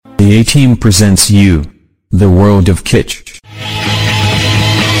The A-Team presents you, The World of Kitsch.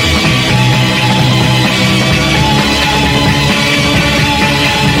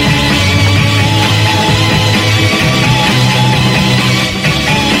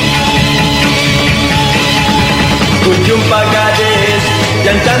 Jumpa gadis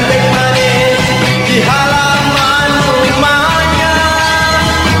yang cantik manis di halaman rumahnya,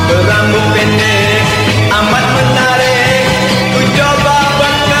 berambut pendek amat menarik. Ku coba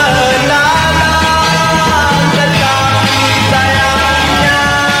berkenalan, tetapi sayangnya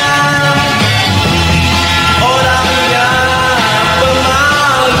orangnya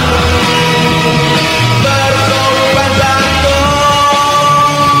pemalu, bersopan santun,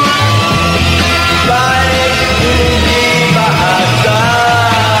 baik bahasa.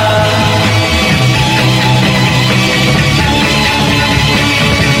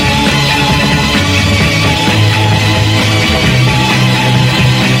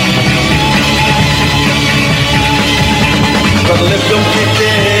 Berlebung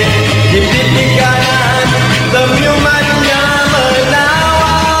titik di pipi kanan, senyumannya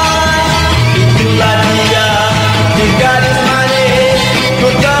menawan. Itulah dia, si gadis manis ku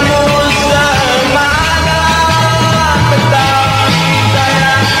temui semalam, tetapi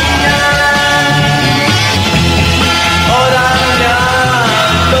sayangnya orangnya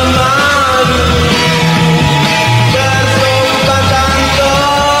pemalu, bersopan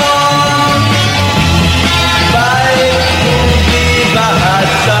santun, baik budi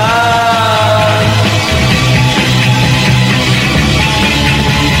bahasa.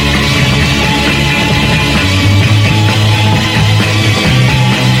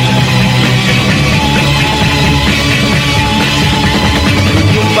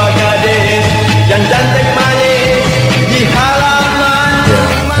 Jumpa gadis yang cantik manis di halaman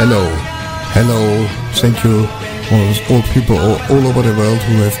Hello. Thank you, all people all over the world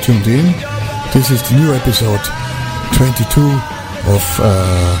who have tuned in. This is the new episode 22 of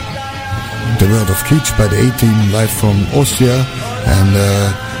The World of Kitsch by the A-Team, live from Austria. And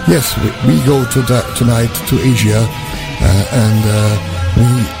yes, we go tonight to Asia, and we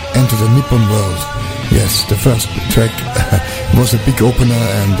enter the Nippon world. Yes, the first track was a big opener,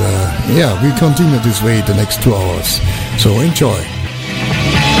 and we continue this way the next 2 hours. So enjoy.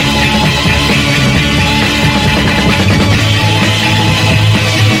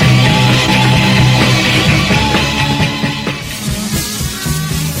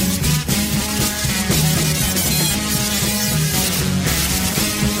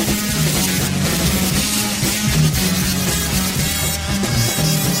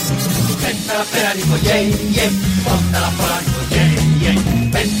 Pentala peralico, yeah, yeah. Pontala polarico, yeah, yeah.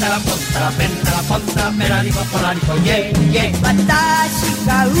 Pentala peralico, polarico, yeah, yeah. 私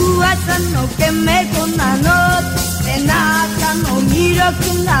が噂のケメコなの背中の魅力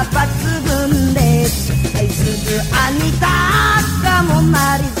が抜群で愛するアニタかモ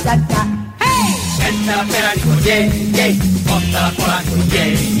ナリザか Pentala peralico, yeah, yeah. Pontala polarico, yeah,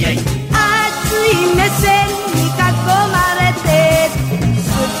 yeah. 熱い目線に囲まれてす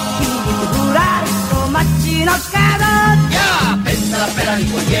っきりふらりと街の角 Yeah, Pentala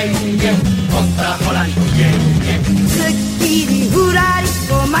peralico, yeah, yeah. Pontala polarico, yeah, yeah. すっきりふらり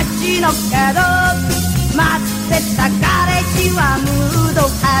と街の角待ってた彼氏はムード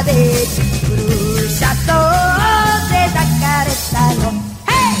派でふるさとで抱かれたの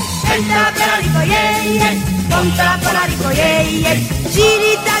Pentala peralico, yeah, yeah. Pontala polarico, yeah, yeah. 知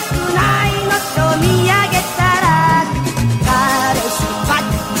りたくないのと見上げたら彼氏パッ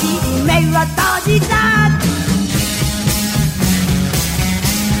チリ目は閉じた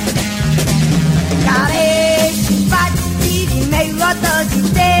彼氏パッチリ目を閉じ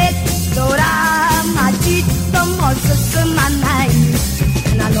てドラマちっとも進まない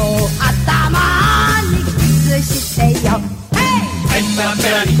花の頭にキスしてよ Pentala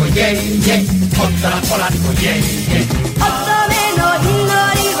peralico, yeah, yeah. Pontala polarico, yeah, yeah. 乙女の祈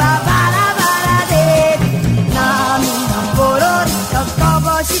りはバラバラで涙ポロリとこぼ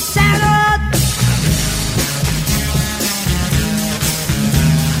したの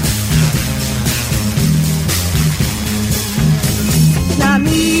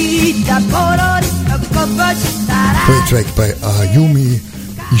涙ポロリとこぼしたら Play track by Ayumi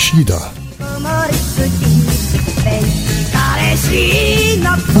Ishida. 曇りすぎて彼氏の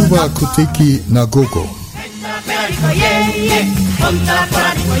Kuba Kuteki Nagogo. Pentala peralico, yeah, yeah. Pontala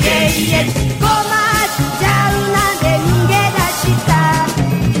polarico, yeah, yeah. 困っちゃうなんで逃げ出した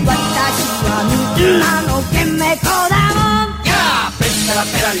私はみんなのケメコだもん Yeah, Pentala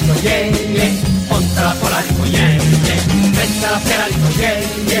peralico, yeah, yeah. Pontala polarico, yeah, yeah. Pentala peralico, yeah,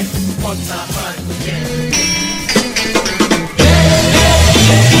 yeah. Pontala polarico, yeah, yeah.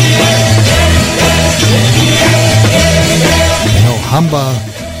 Samba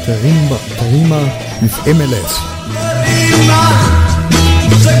Terima with MLS.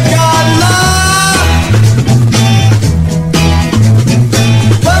 Segala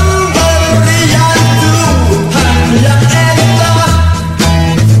pemberian Tuhan yang esa,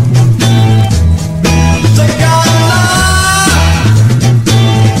 segala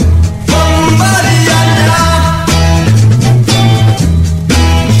pemberiannya,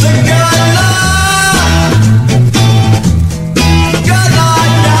 segala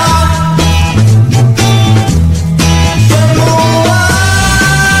segalanya, semua.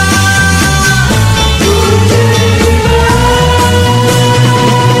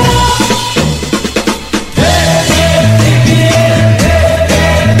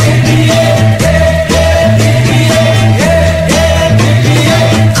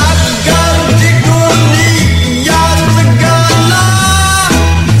 Agar di dunia segala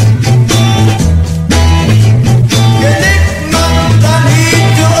kenikmatan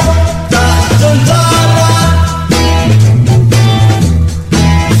hidup tak sengsara,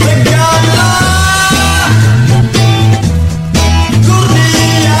 segala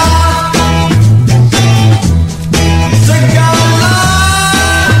kurnia, segala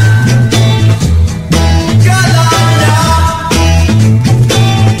galanya,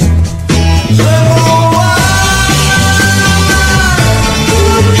 semua.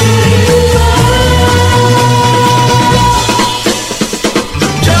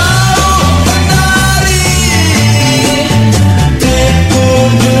 Jauh dari tipu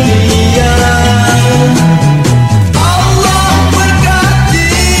dunia, Allah berkati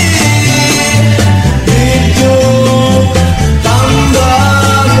hidup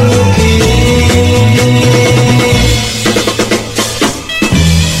hambamu ini.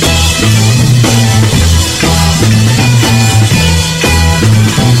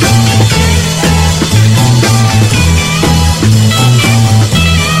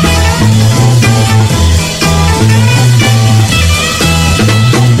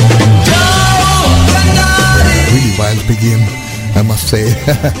 Really wild begin, I must say.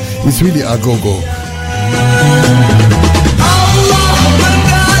 It's really a go-go. Allah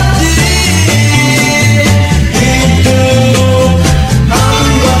berkati hidup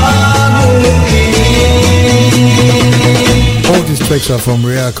hambamu ini. All these tracks are from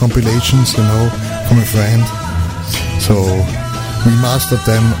rare compilations, you know, from a friend. So we mastered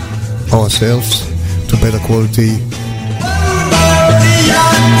them ourselves to better quality.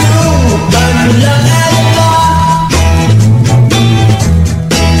 Pemberian Tuhan yang esa,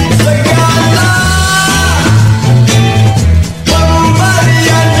 segala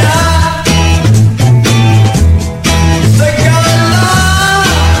pemberiannya, segala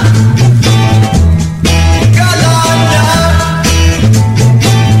galanya,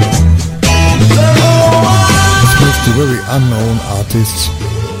 semua. It's with the very unknown artists.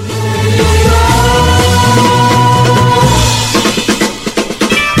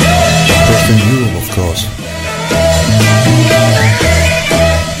 Just in Europe, of course.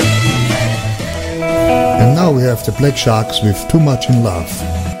 And now we have the Black Sharks with Too Much in Love.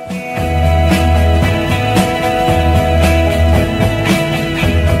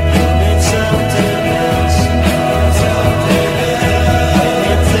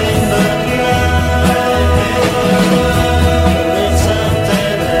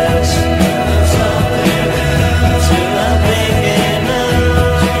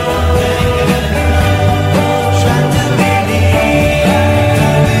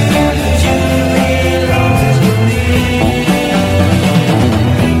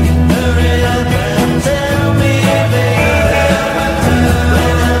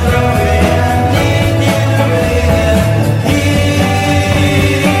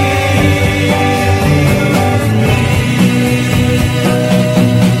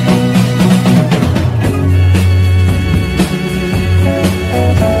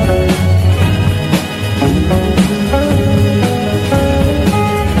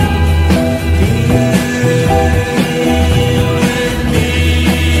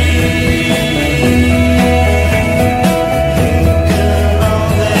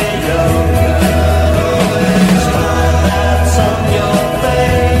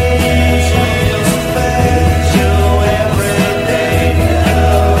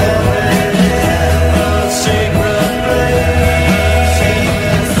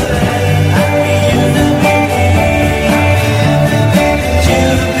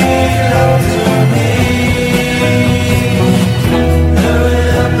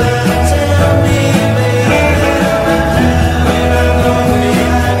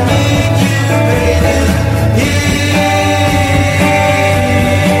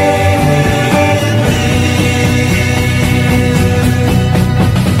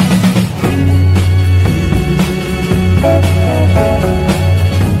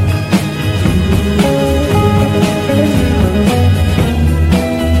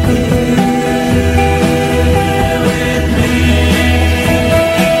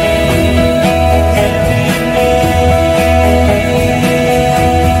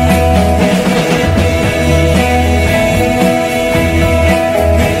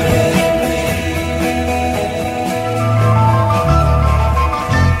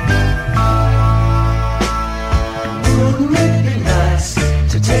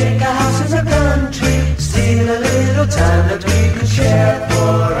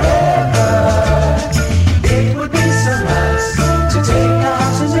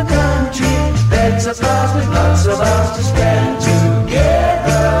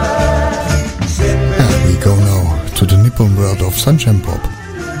 Sunshine Pop.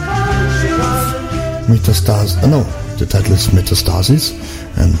 The title is Metastasis,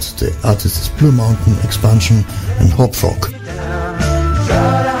 and the artist is Blue Mountain Expansion and Hop Frog.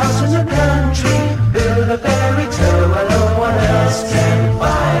 Got a house in the country, build a fairy tale where no one else can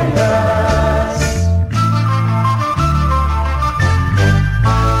find us.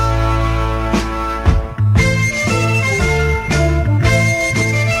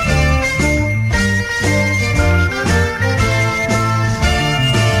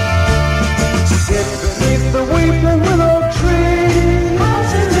 Sit beneath the weeping willow tree,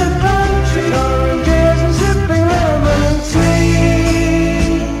 house in the country, oranges and sipping lemon tea.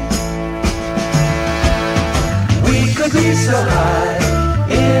 We could be so high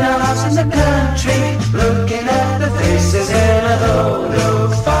in a house in the country, looking at the faces in a load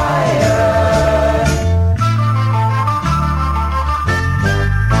of fire.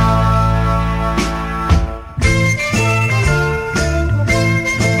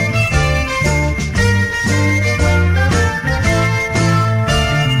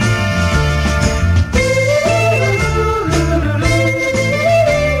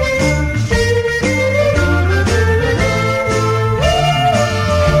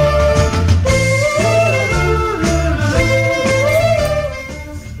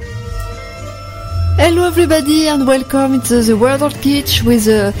 Hello everybody and welcome to the World of Kitsch with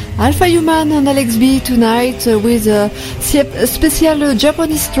Alpha Human and Alex B tonight with a special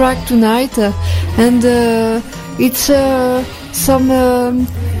Japanese track tonight and it's some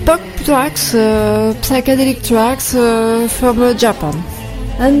pop tracks, psychedelic tracks from Japan.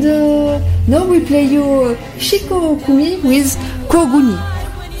 And now we play you Shiko Okumi with Koguni.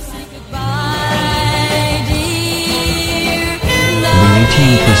 The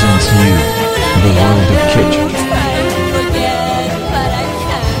 18 presents you, the world of Kitsch.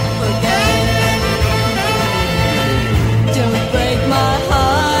 Don't break my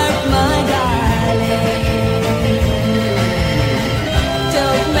heart, my darling.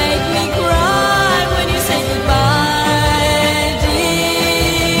 Don't make me cry when you say goodbye,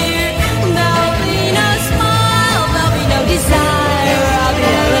 dear. There'll be no smile, there'll be no desire. I'll be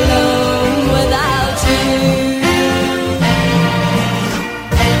all alone without you.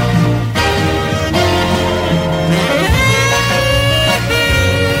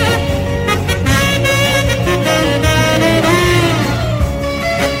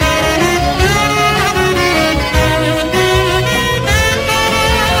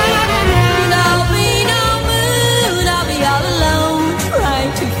 There'll be no moon, I'll be all alone,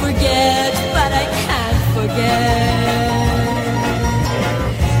 trying to forget, but I can't forget.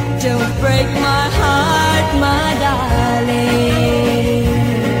 Don't break my heart, my darling.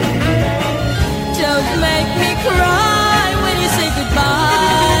 Don't make me cry when you say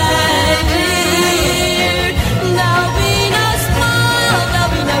goodbye, dear. There'll be no smile,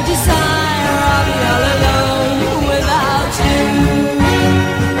 there'll be no desire. I'll be all alone without you.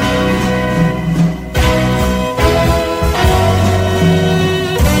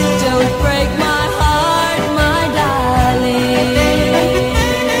 Don't break my heart, my darling.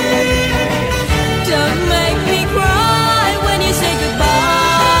 Don't make me cry when you say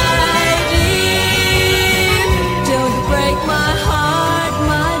goodbye, dear. Don't break my heart,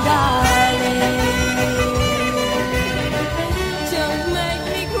 my darling. Don't make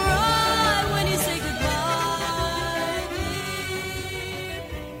me cry when you say goodbye, dear.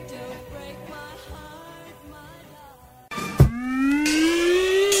 Don't break my heart, my darling.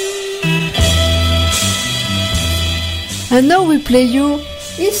 And now we play you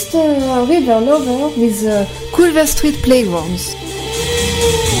East River Lover with Culver Street Playgrounds.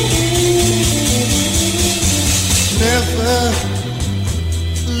 Never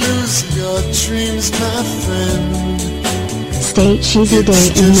lose your dreams, my friend. Stay cheesy day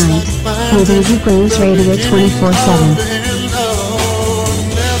and night with Easy Grooves Radio 24/7.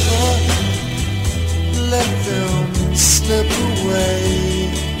 Never let them slip away.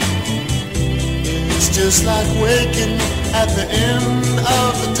 It's just like waking at the end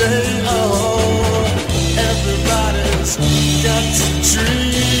of the day. Oh, everybody's got to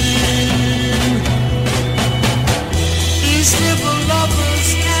dream. These little lovers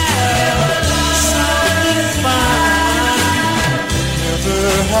have something fine. Never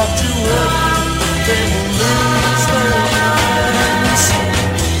have to worry, they will lose their minds.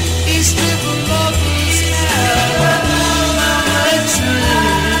 These little lovers have a dream.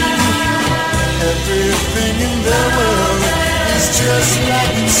 Everything in their world is just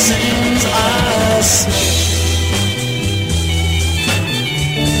like it seems. I say.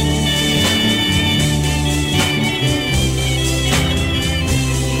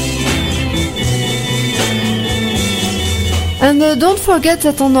 And And don't forget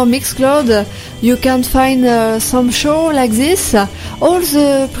that on our Mixcloud you can find some show like this, all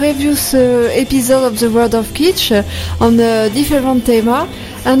the previous episodes of the World of Kitsch on a different thema,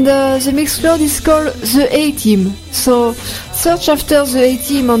 and the Mixcloud is called the A-Team. So search after the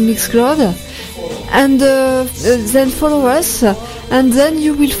A-Team on Mixcloud and then follow us, and then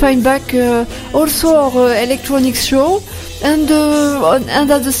you will find back also our electronic show and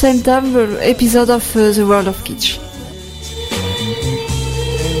at the same time episode of the World of Kitsch.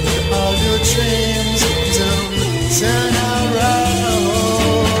 All your dreams don't turn around.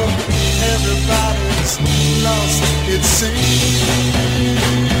 Everybody's lost, it seems.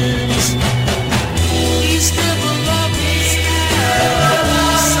 We still love us,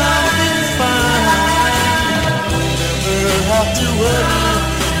 something fine. Never have to worry,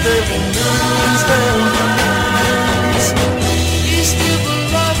 they will lose their minds. We still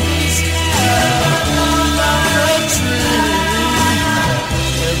love us, like a tree.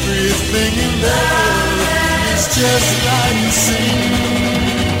 Everything in there is just like it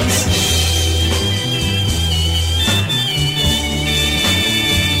seems.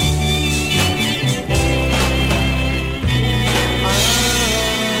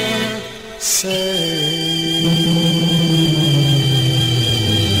 I say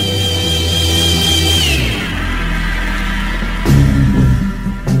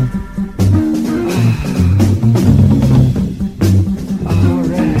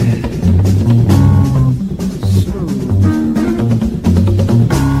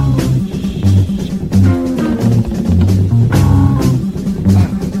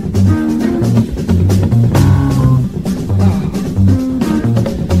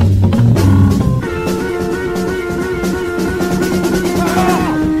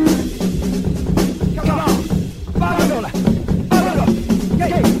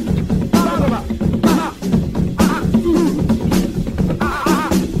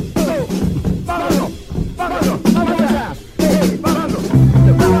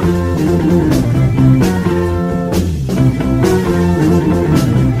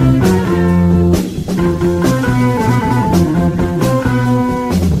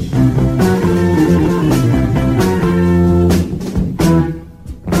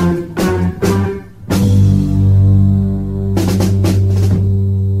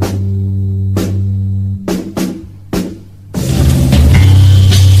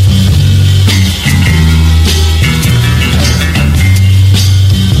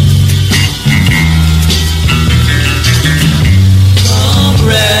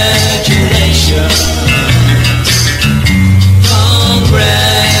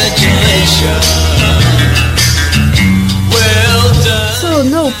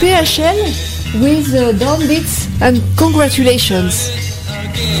PHL with downbeats and congratulations.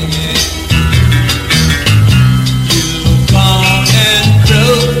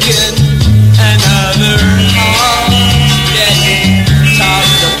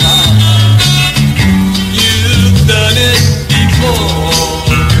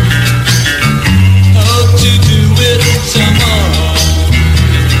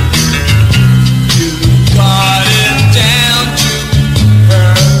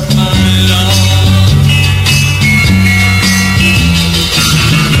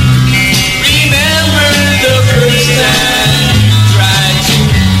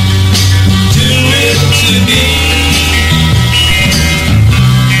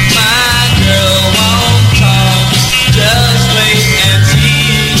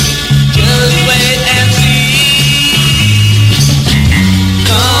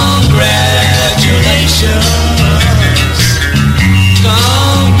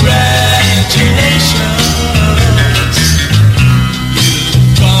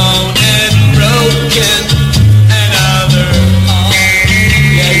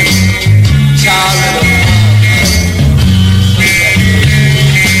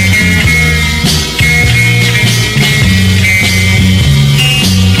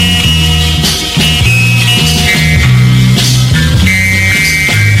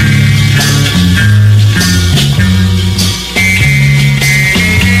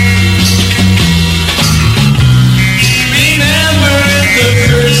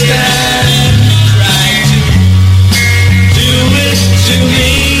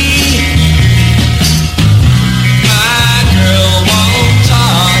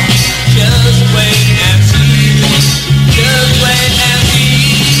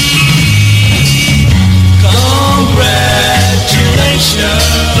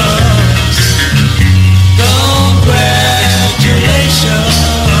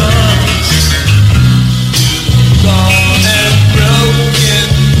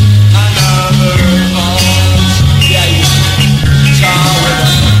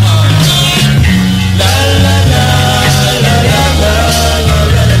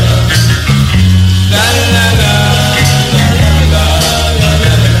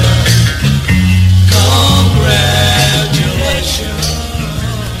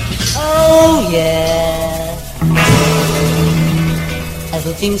 oh yeah.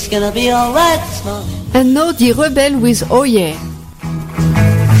 Everything's gonna be alright this morning. And now the Rebel with Oh Yeah.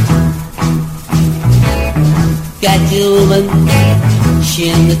 Got your woman, she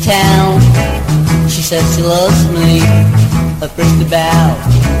in the town. She says she loves me, her first about.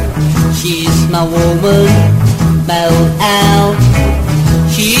 She's my woman, my old owl.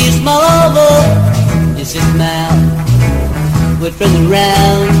 She's my lover, this is my out. We're running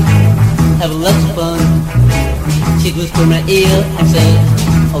around, having lots of fun. She'd whisper in my ear and say,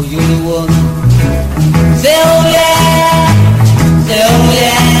 oh, you're the one. Say, oh yeah, say, oh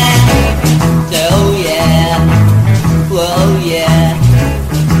yeah, say, oh yeah. Well, oh yeah.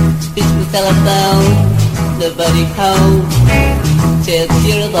 Speak to the telephone, nobody home. Tell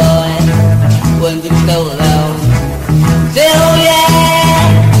you're a boy, when to go alone. Say oh yeah,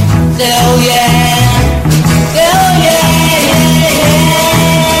 say oh yeah, say oh yeah,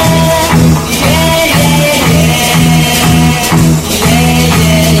 yeah, yeah, yeah, yeah, yeah,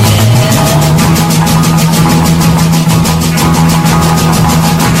 yeah,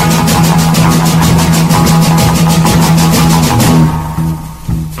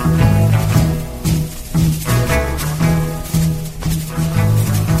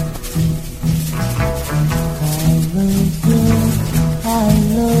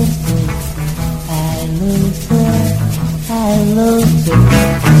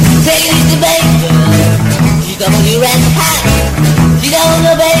 take it easy, baby. She got on your ass high. She don't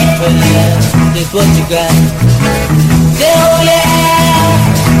know, baby. That's what you got. Say oh yeah,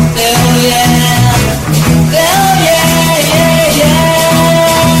 say oh yeah, say oh yeah, yeah, yeah,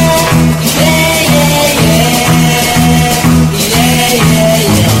 yeah, yeah, yeah, yeah,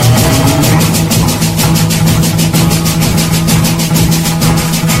 yeah.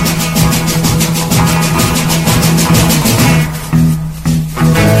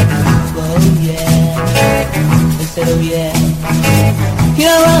 Oh yeah, you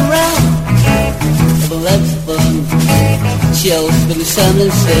know run round, have a lot of fun. She always when the sun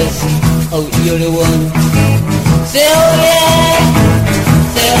says, oh you're the one. Say oh yeah,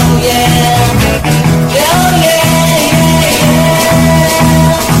 say oh yeah, say oh yeah, yeah,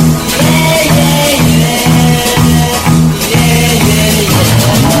 yeah, yeah, yeah, yeah, yeah, yeah.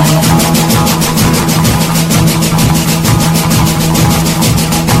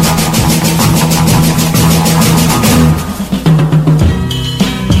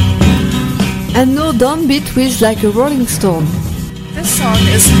 And no downbeat with Like a Rolling Stone. This song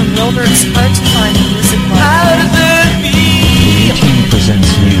is from Wilbert's Hard to Find Music Library. How does it feel? The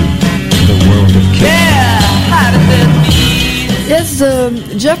presents you the world of kids. Yeah, how does it feel? Yes, the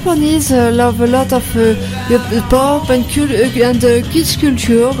Japanese love a lot of pop and kids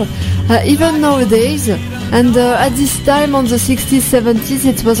culture, even nowadays. And at this time, on the 60s, 70s,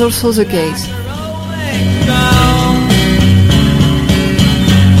 it was also the case.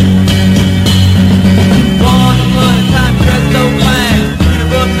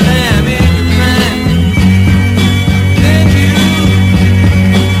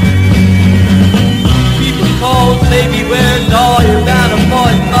 Baby, where's all your bound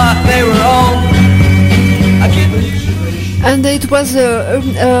boys thought they were home? And it was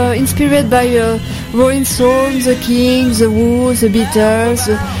inspired by Rolling Stones, the Kings, the Who, the Beatles,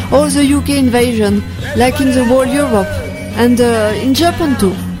 all the UK invasion, like in the whole Europe, and in Japan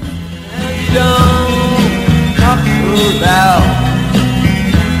too. So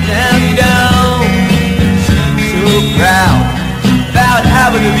proud about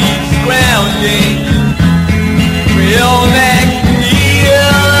having to be scrounging. Real next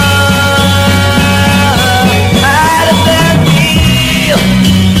year. How does that feel?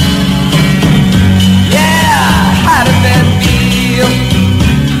 Yeah, how does that feel?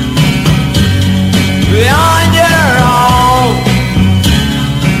 Beyond your home,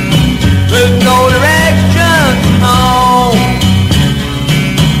 with no direction home,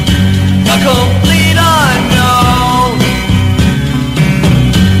 a complete unknown,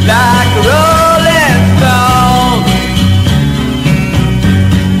 like a rolling stone.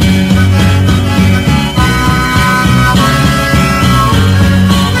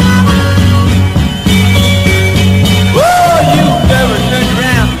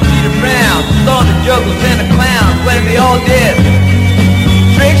 Jugglers and the clowns, when they all did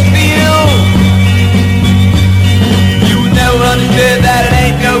tricks for you. You would never understand that it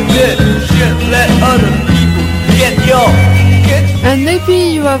ain't no good. You shouldn't let other people get your kids. And maybe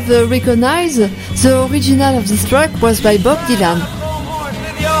you have recognized the original of this track was by Bob Dylan.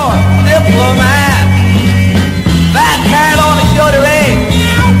 Your diplomat, fat cat on a shoulder egg,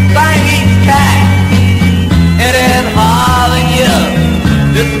 bang each cat, and then hollering you,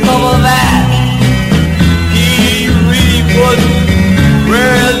 just some of that.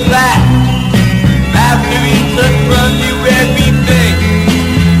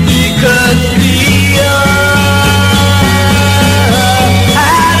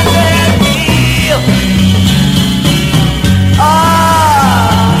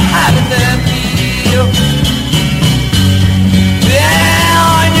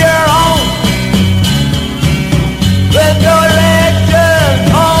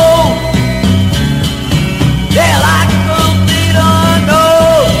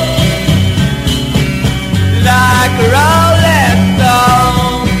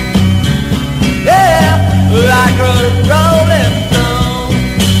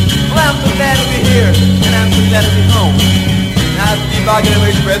 glad to be home. Now Steve Barker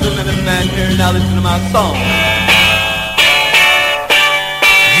Express and the man here, now listen to my song.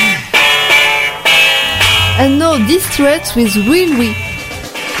 And now Distress with Will We.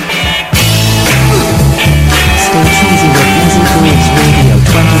 Stay cheesy with Easy Grooves Radio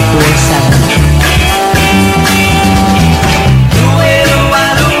 24/7.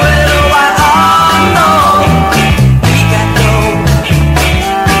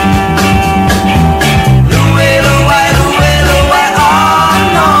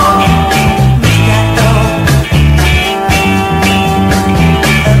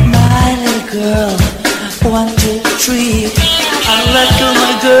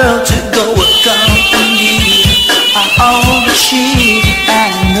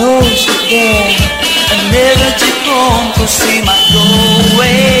 She might go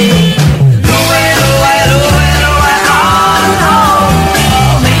away. Go away, go away, go away, go away. Oh no,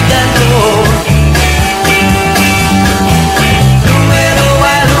 I'll make that go. Go away, go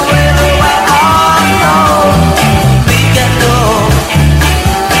away, go away, go away. Oh no, make that go.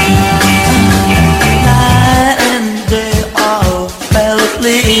 Night and day, all fell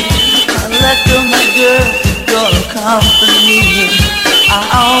asleep. I let go my girl go company. I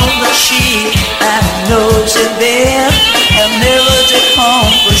own the sheep and know she there. I'll never take home,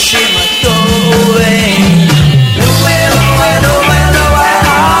 but she might go away. Away, away, away, away,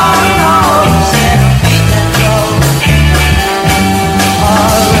 oh no. Said make that go.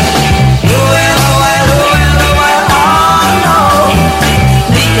 Alright. Away, away, away, away, oh no.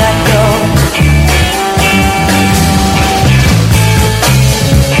 Make that go.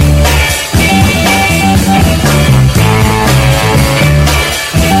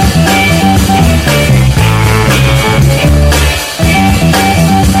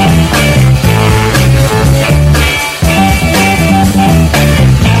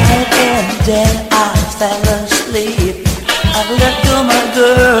 Then I fell asleep. I let go my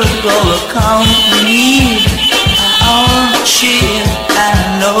girl go accompany. I own the sheep and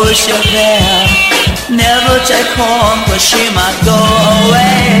I know she's there. Never take home, but she might go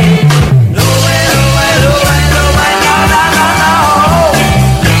away. No way, no way, no way, no way, no, no, no, no.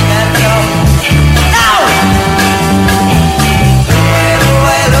 Make that go. No! No way, no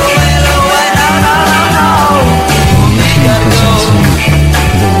way, no way, no way, no, no, no, no. Make that go.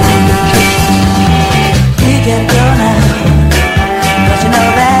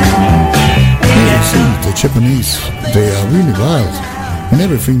 You see, the Japanese, they are really wild in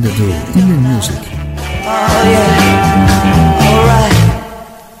everything they do, even music. Oh yeah, alright.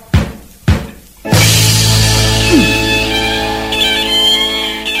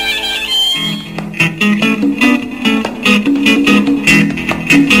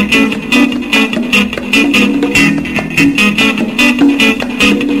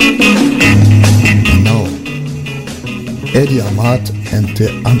 Eddie Ahmad and the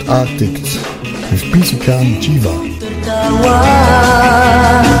Antarctics with Pisukan Jiva. Tertawa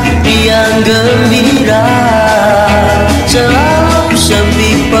yang gembira selalu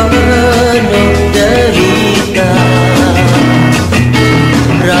sepi penuh derita.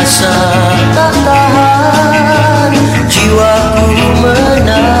 Rasa tak tahan jiwaku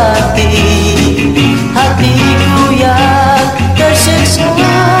menanti hatiku yang tersiksa.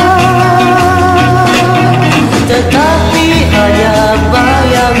 Tetapi hanya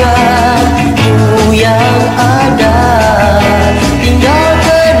bayanganmu yang ada, tinggal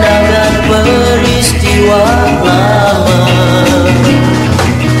kenangan peristiwa lama.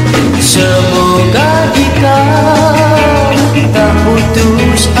 Semoga jika tak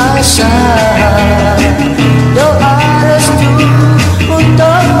putus asa, doa restu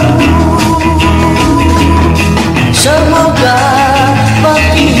untukmu. Semoga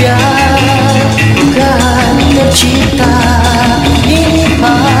bahagia bukan tercipta, ini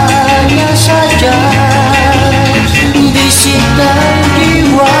hanya saja bisikan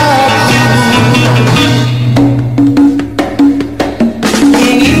jiwaku.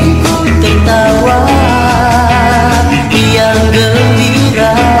 Ingin ku tertawa yang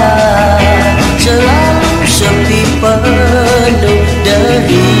gembira, selalu sepi penuh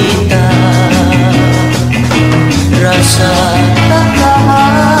derita. Rasa tak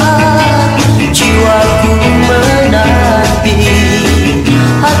tahan jiwaku menang.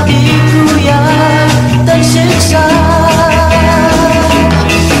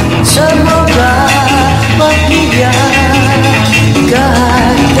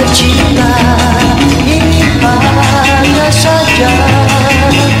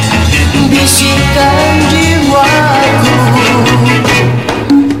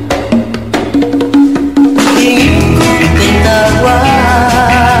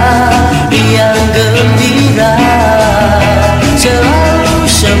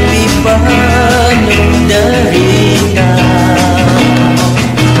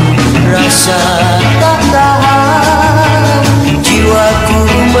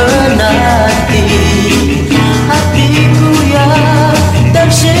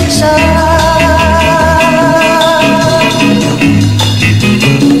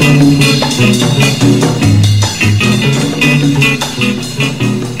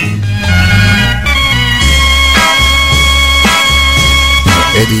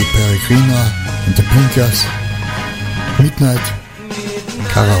 Cynthia's Midnight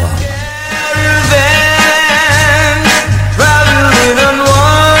Caravan. Traveling in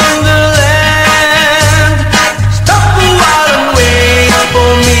wonderland. Stop a while and wait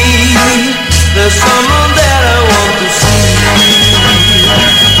for me. There's someone that I want to see.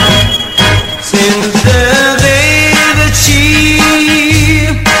 Since the day that she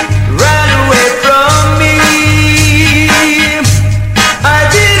ran away from me, I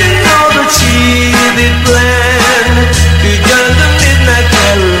didn't know that she did plan to join the midnight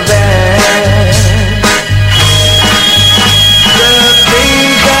caravan. The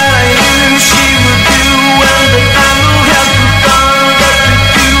things that I knew she would do when the time would have to come, that we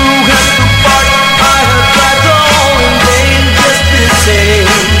two had to part. I have tried to hold in vain just to say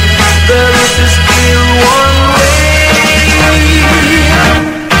there is still one way.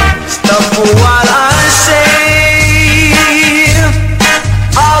 Stop for what I say.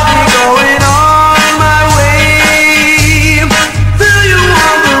 I'll be going on my way. Till you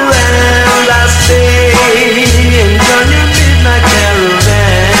wonderland I stay and join your midnight caravan.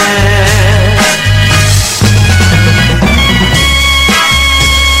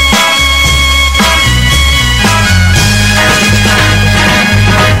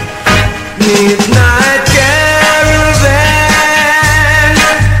 Midnight caravan.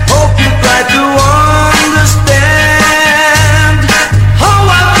 Hope you try to understand how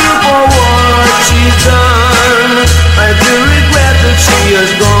I feel for what she's done. I do regret that she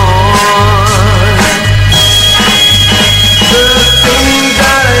has gone. The things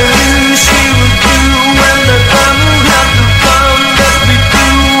that I knew she would do when the time would have to come, that we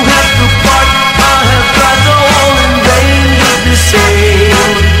two have to part. I have tried to hold in vain just the same.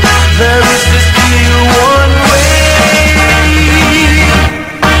 There is still one way.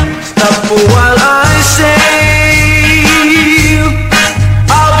 Stop for while I say.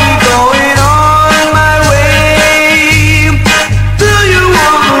 I'll be going on my way. Till you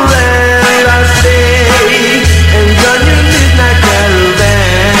wonderland I stay and join your midnight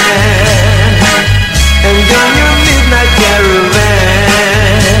caravan. And join your midnight caravan.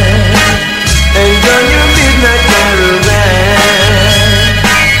 And join your midnight caravan.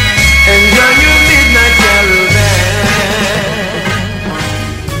 And join your midnight caravan.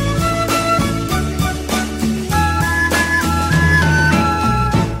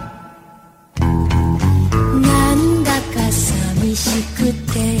 なんだか寂しく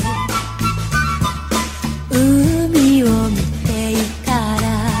て海を見ていたら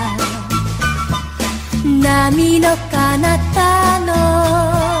波の彼方の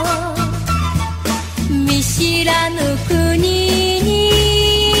見知らぬ国に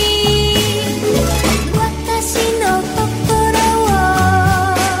私の心を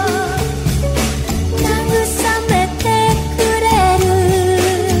慰めてくれる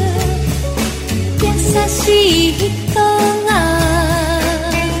優しい人が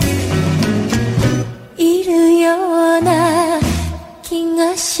いるような気が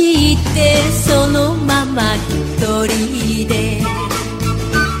してそのまま一人で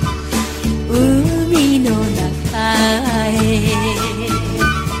海の中へ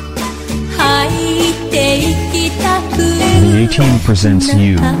入っていきたく The A-Team presents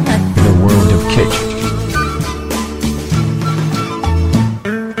you, The World of Kitsch.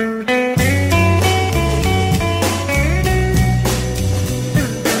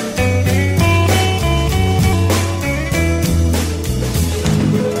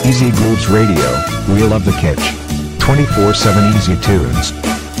 Easy Grooves Radio, we love the kitsch. 24/7 easy tunes.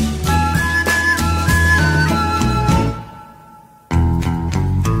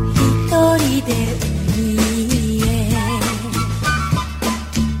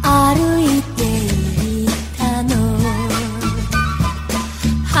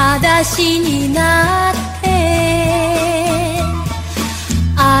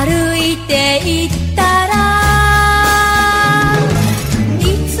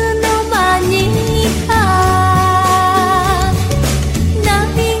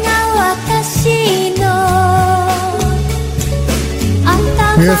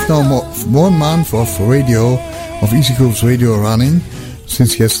 We have now 1 month of radio, of Easy Grooves Radio running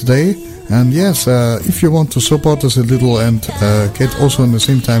since yesterday. And yes, if you want to support us a little and get also in the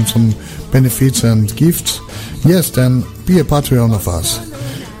same time some benefits and gifts, yes, then be a Patreon of us.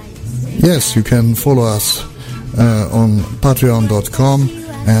 Yes, you can follow us on patreon.com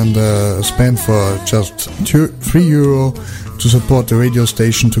and spend for just €3 to support the radio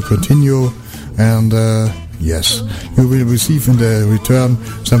station to continue. And yes, you will receive in the return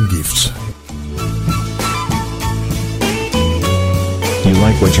some gifts. Do you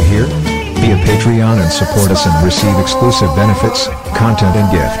like what you hear? Be a Patreon and support us and receive exclusive benefits, content and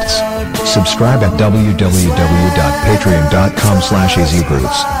gifts. Subscribe at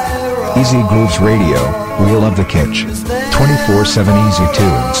www.patreon.com/easygrooves. Easy Grooves Radio, we love the kitsch. 24/7 easy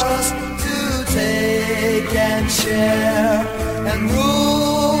tunes. Take and share and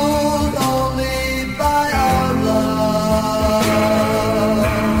ruled only by our love.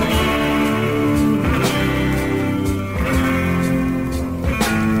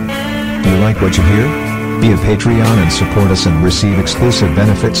 You like what you hear? Be a Patreon and support us and receive exclusive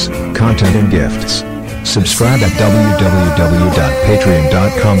benefits, content and gifts. Subscribe at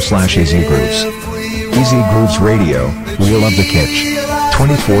www.patreon.com/easygrooves. Easy Grooves Radio, we love the kitsch.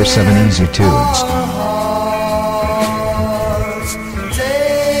 24/7 easy tunes.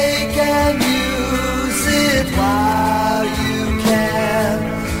 Take and use it while you can.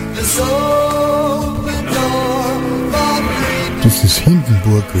 This open door for free. This is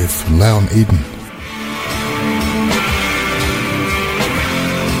Hindenburg with Leon Eden.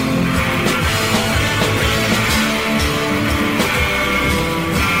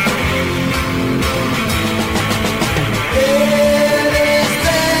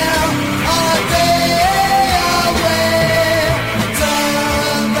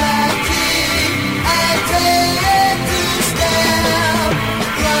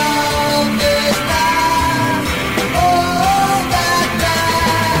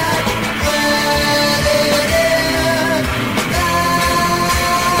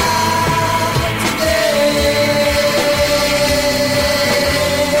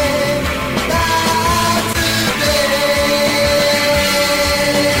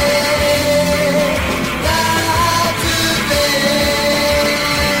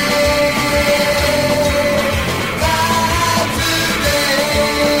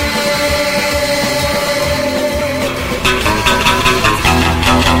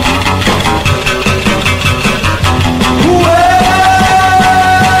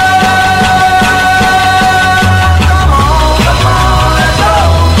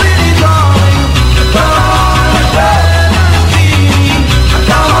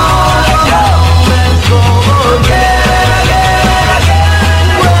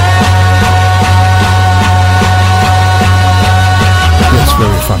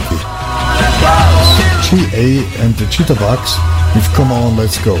 GA and the Jitterbugs with Come On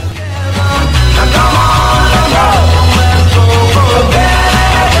Let's Go.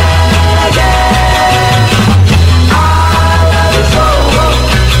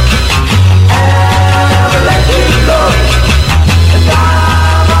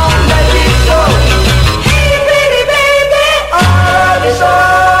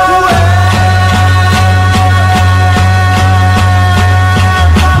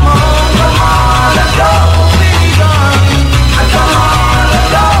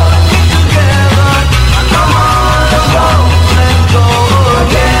 Come on,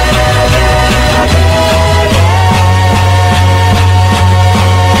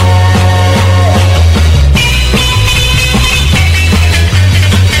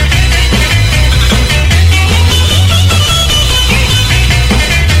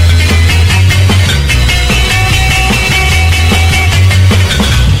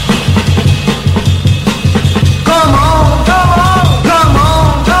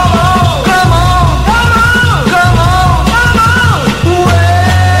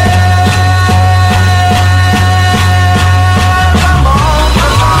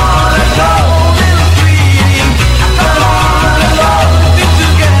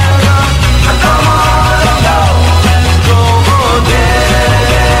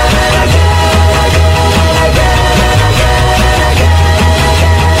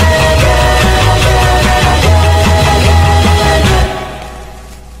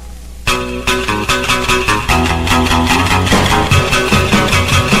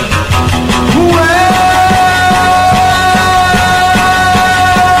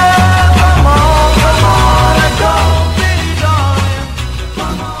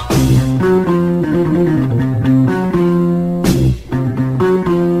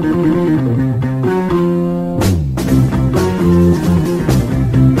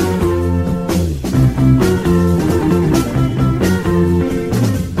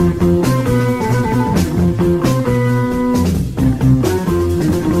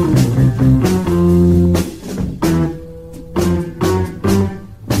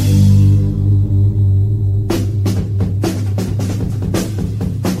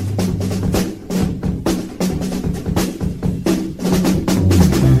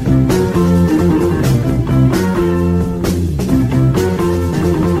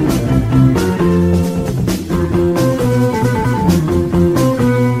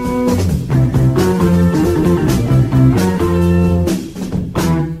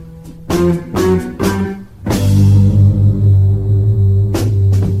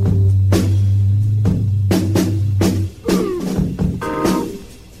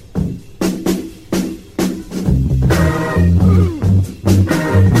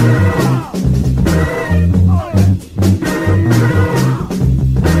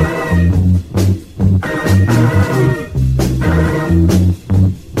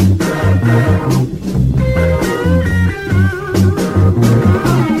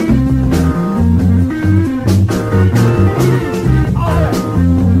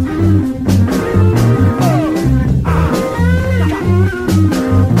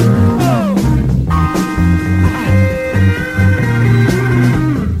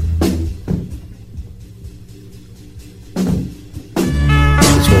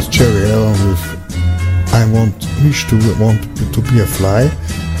 Do You Want to Be a Fly?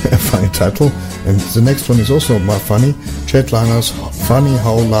 A funny title. And the next one is also more funny. Chet Liner's Funny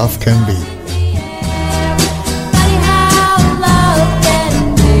How Love Can Be.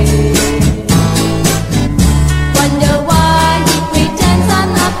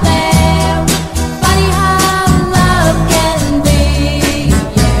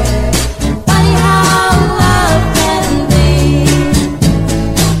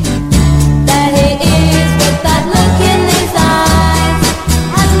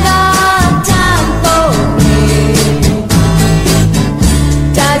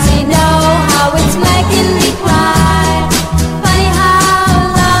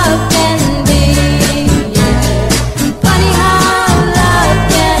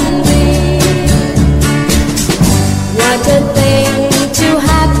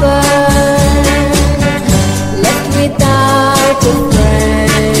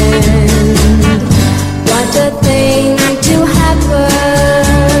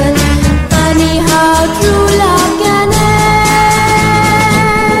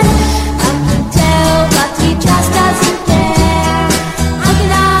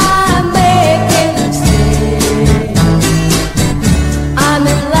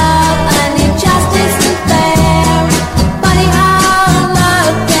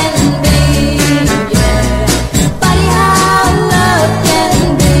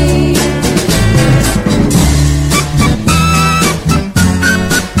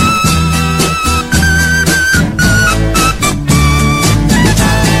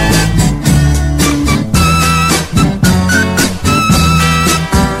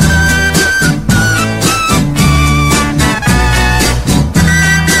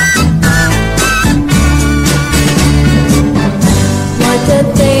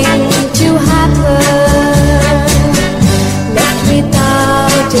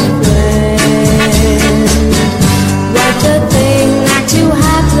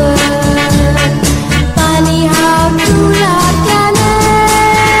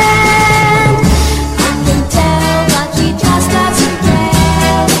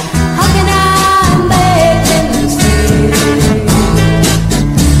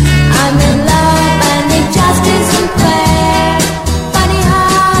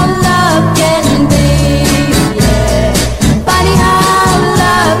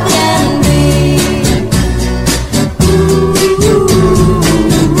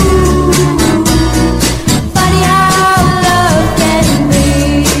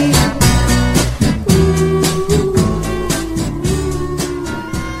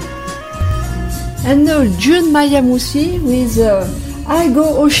 Jun Mayamushi with Aigo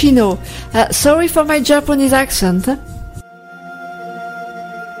Oshino. Sorry for my Japanese accent.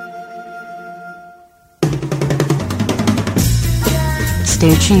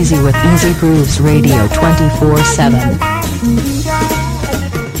 Stay cheesy with Easy Grooves Radio 24/7.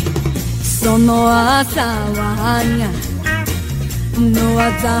 その朝はの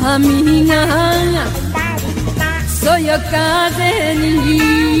あざみがそよ風に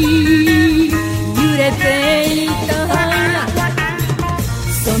揺れていた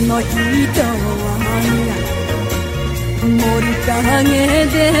その人は森陰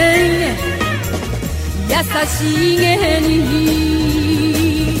で優しげに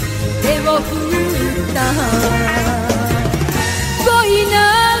手を振った恋な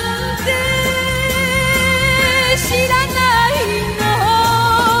んて知らないの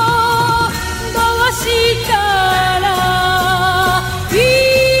どうしたらい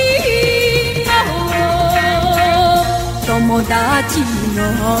いの友達の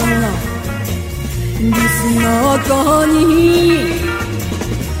リスの子に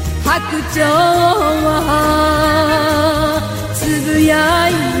白鳥はつぶや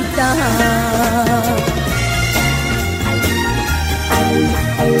いた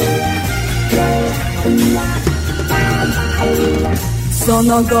そ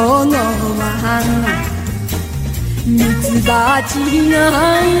の後のミツバチが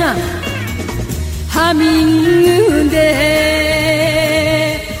ハミングで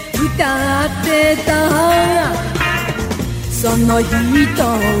歌ってたその人は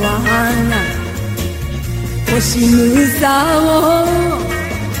星草を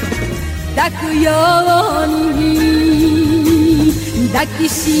抱くように抱き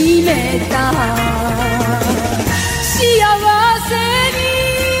しめた幸せに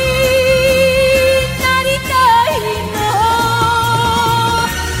なりたいの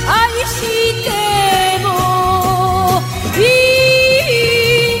愛してもい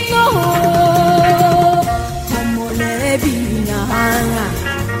いの木漏れ日が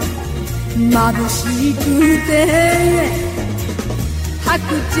眩しくて白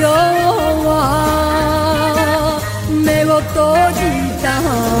鳥は目を閉じた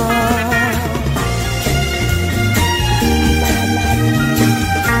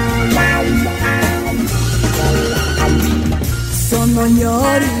その夜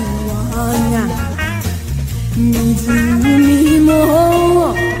は湖も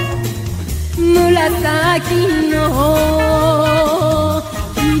紫の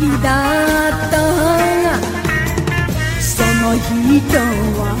霧だったその人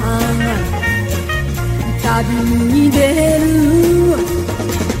は旅に出る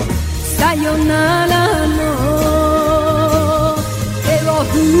さよならの手を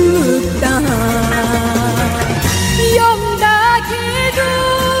振った呼んだけど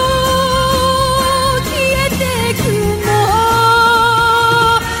消えてくの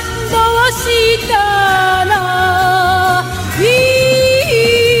どうしたらい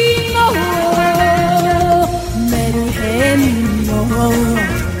いのメルヘンの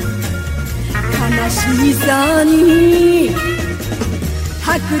悲しさに白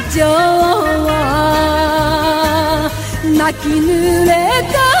鳥は泣き濡れ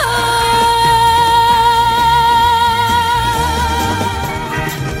た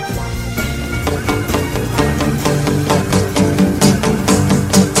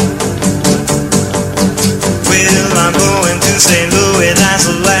I'm going to St. Louis, that's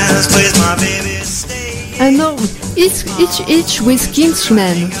the last place my baby stays. I know, each with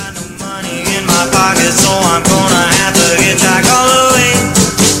Kingsman. Money in my pocket, so I'm gonna have to hitchhike all the way.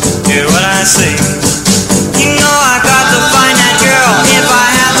 Hear what I say? You know I got to find that girl. If I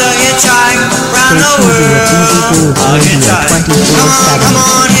have to hitchhike round the world, I'll hitchhike. Come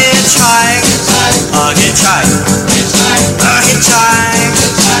on, hitchhike. I'll hitchhike. I'll hitchhike.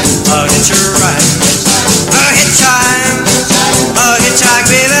 I'll hitch a ride. I'll hitchhike,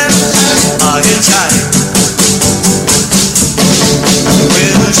 baby, I'll hitchhike.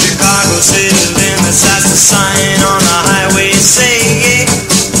 Well, Chicago city limits, that's the sign on the highway, say, hitch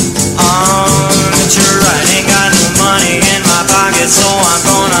a ride, ain't got no money in my pocket, so I'm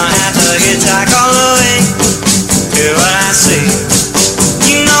gonna have to hitchhike all the way. Hear what I say?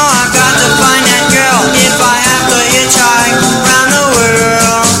 You know I got to find that girl, if I have to hitchhike round the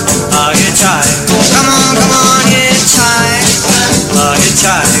world, I'll hitchhike. Come on, hitchhike. I'll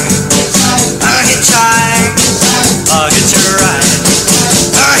hitchhike. I'll hitchhike. I'll hitch a ride.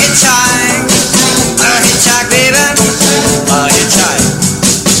 I'll hitchhike. I'll hitchhike, baby. I'll hitchhike.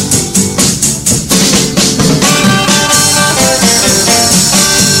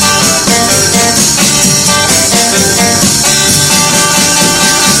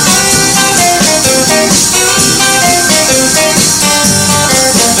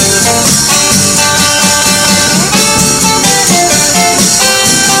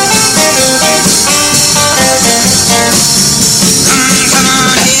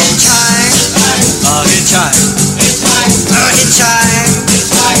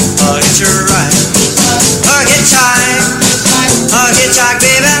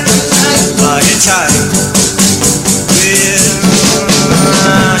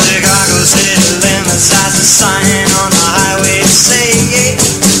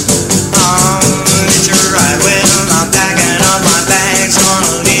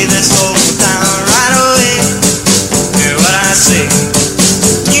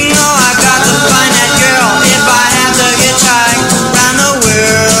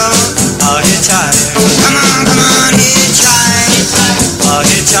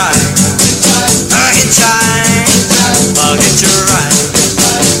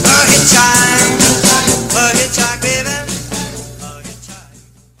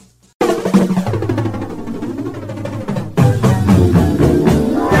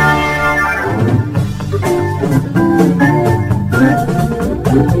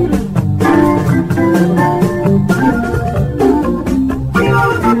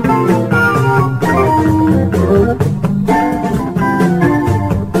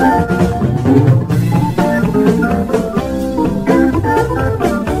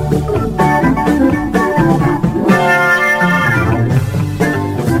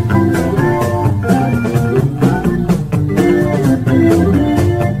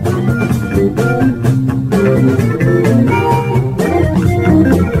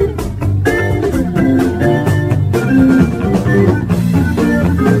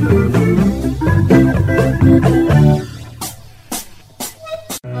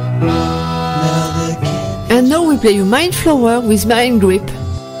 And now we play you Mindflower with Marine Grip.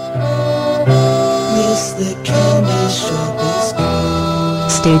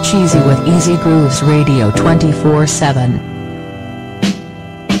 Stay cheesy with Easy Grooves Radio 24/7.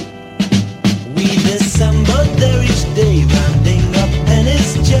 We dissemble there each day, rounding up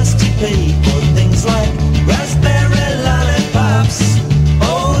pennies just to pay for things like raspberry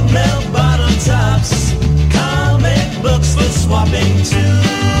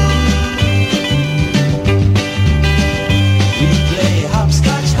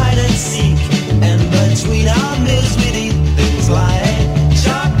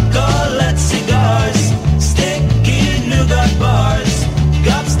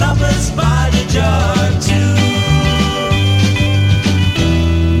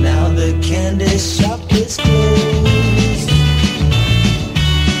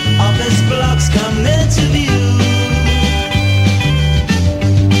come into view,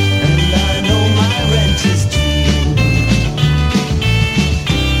 and I know my rent is due.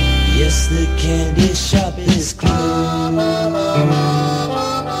 Yes, the candy shop is closed.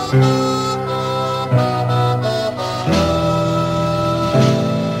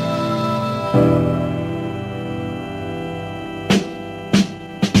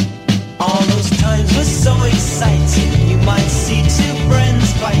 All those times were so exciting. You might see two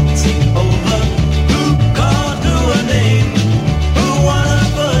friends fighting over who called who a name, who won a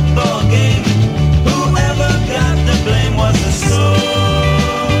football game. Whoever got the blame was the soul.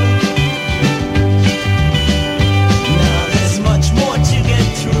 Now there's much more to get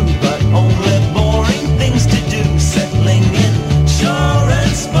through, but only boring things to do. Settling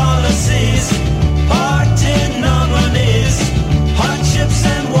insurance policies, parting on monies, hardships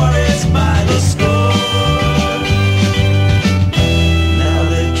and worries by the score. Now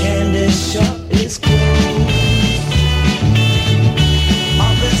the candy shop is closed.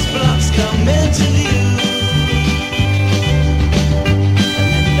 Office blocks come into view,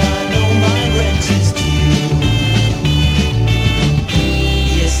 and I know my rent is due.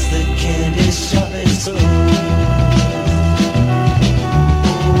 Yes, the candy shop is closed.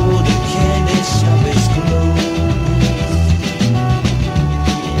 Oh, the candy shop is closed.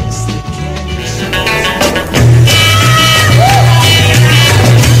 Yes, the candy shop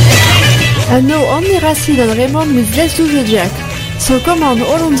And now only Racine and Raymond with Let's Do the Jack. So come on,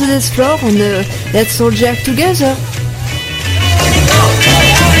 all on the dance floor and let's all jack together.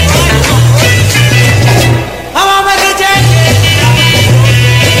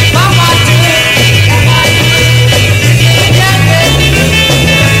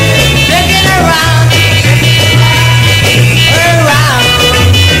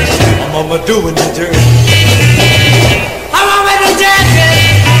 Mama doing the dirt.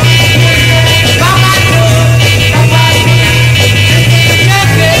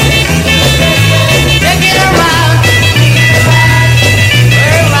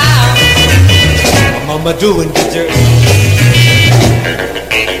 Mama doing the dirt.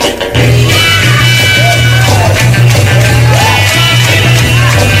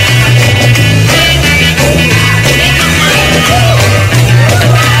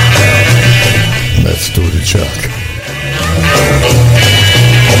 Let's do the jerk.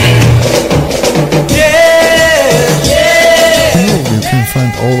 You can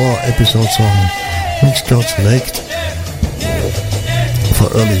find all our episodes on Mixcloud Select for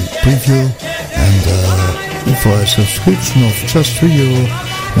early preview, and for a subscription of just €3,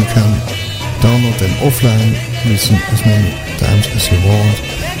 you can download them offline, listen as many times as you want,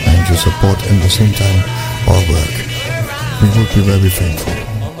 and you support at the same time our work. We would be very thankful.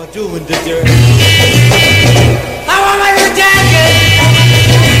 Mama doing the dirt.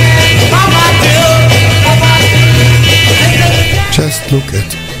 Just look at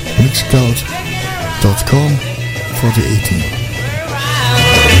mixcloud.com for the 18.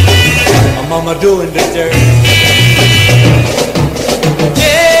 Mama doing the dirt.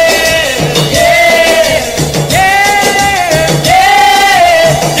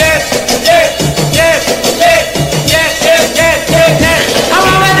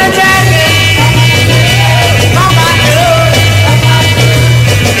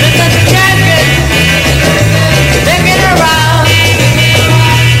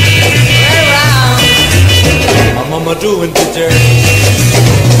 Mama doing the dirt.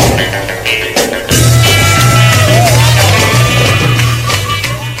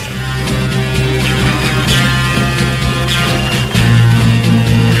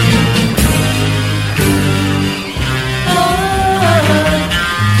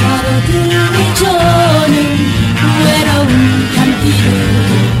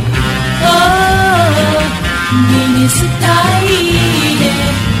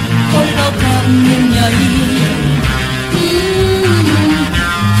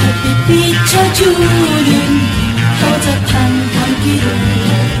 비춰주는 허접한 향기로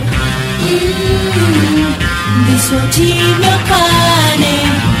미소 지며 가네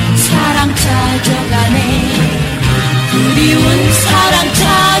사랑 찾아가네 그리운 사랑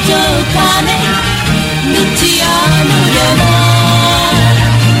찾아가네 늦지 않으려나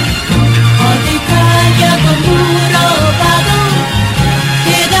어디 가냐고 물어봐도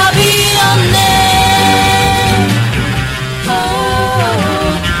대답이 없네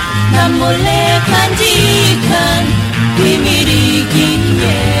난 몰래 간직한 비밀이기에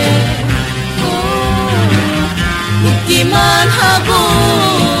웃기만 하고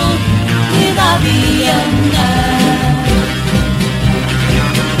대답이 안 나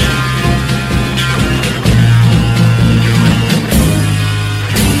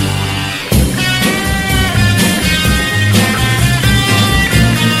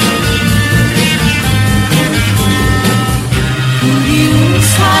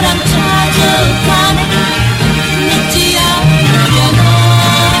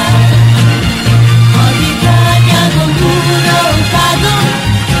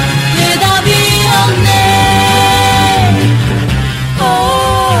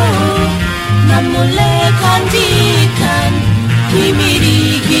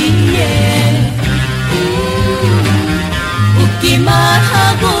기다리기에 웃기만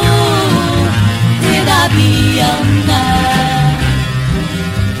하고 대답이 없나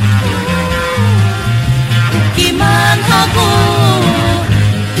웃기만 하고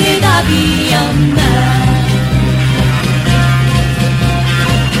대답이 없나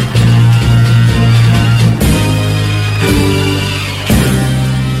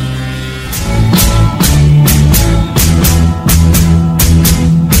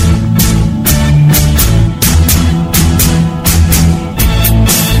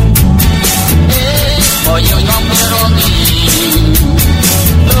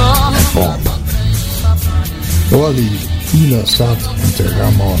Wally Ila Sad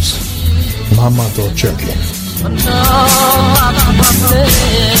entregamos Mama Do Chucky.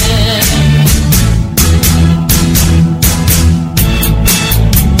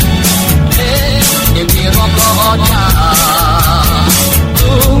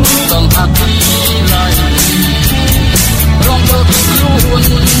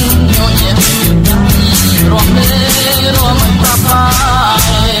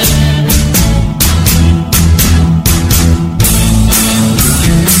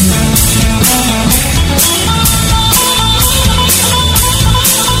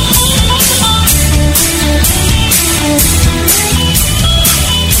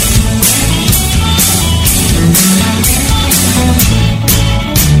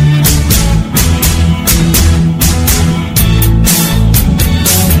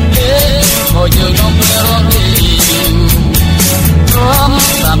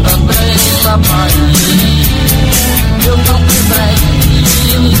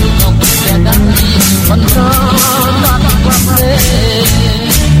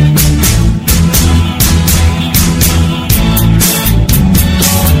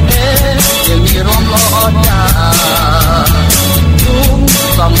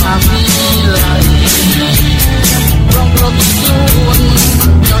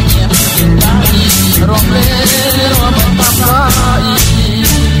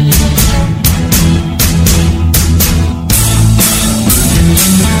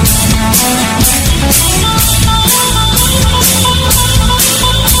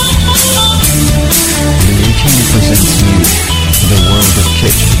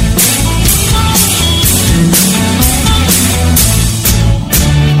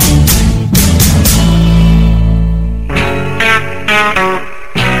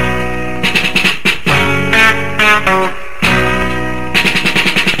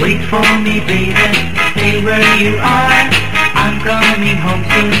 Wait for me, baby, stay where you are. I'm coming home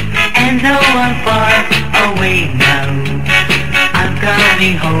soon, and no one far away now. I'm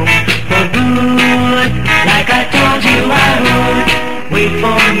coming home for good, like I told you I would. Wait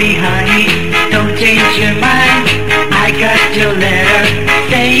for me, honey, don't change your mind. I got your letter,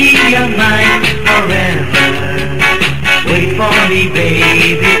 saying you're mine forever. Wait for me,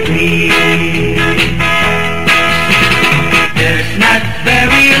 baby, please. There's not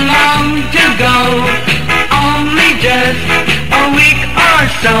very long to go, only just a week or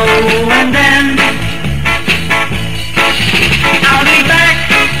so, and then I'll be back,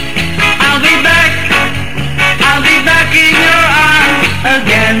 I'll be back, I'll be back in your arms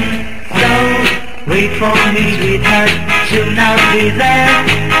again. So wait for me, sweetheart, soon I'll be there.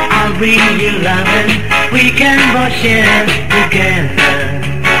 I'll bring you lovin', we can both share together.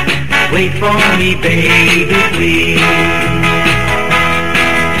 Wait for me, baby, please.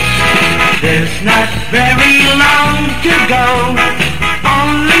 There's not very long to go,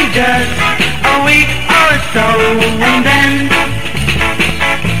 only just a week or so, and then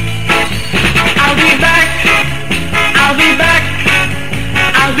I'll be back, I'll be back,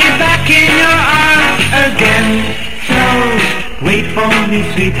 I'll be back in your arms again. So wait for me,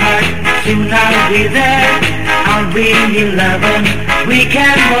 sweetheart, soon I'll be there. I'll bring you lovin', we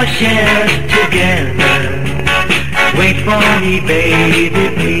can both share together. Wait for me, baby,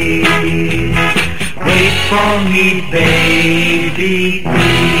 please. Wait for me, baby,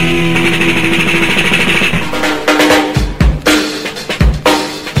 please.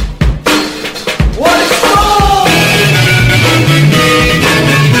 What is soul?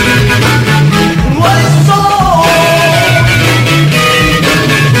 What is soul?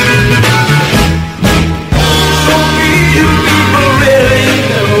 So few people really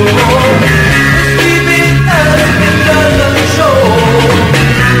know.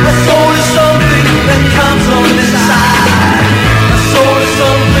 A soul is something that comes on the side. A soul is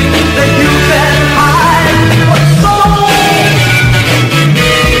something that you can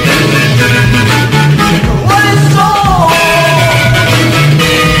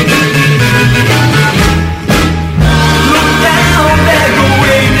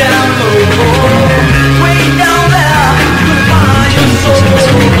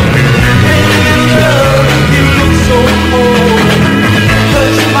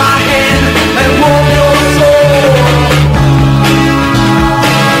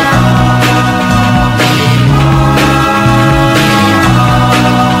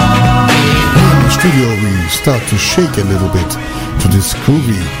start to shake a little bit to this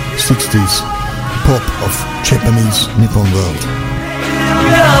groovy 60s pop of Japanese Nippon world.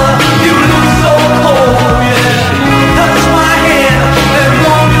 You look so cold, yeah. Touch my hand and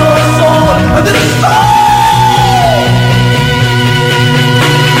warm your soul. And this is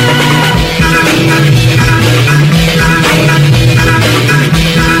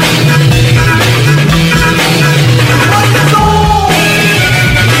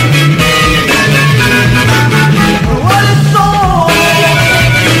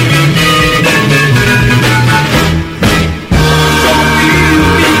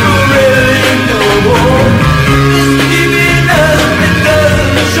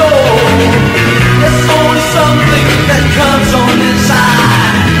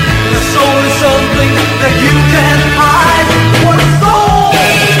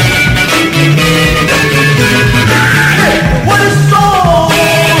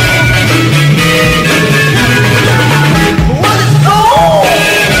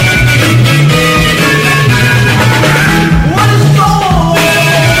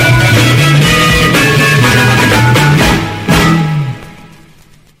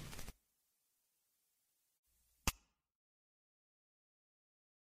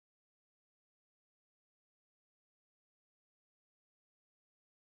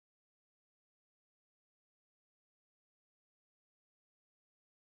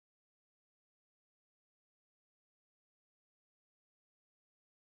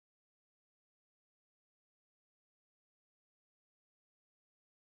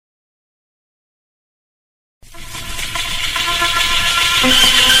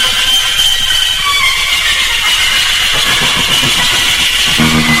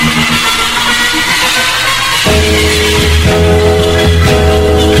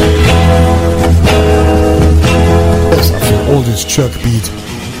all this jerk beat,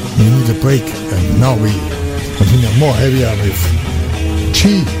 we need a break, and now we continue more heavier with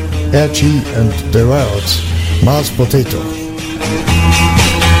RG and the Riots, Mars Potato.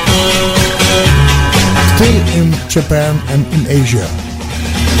 Still in Japan and in Asia.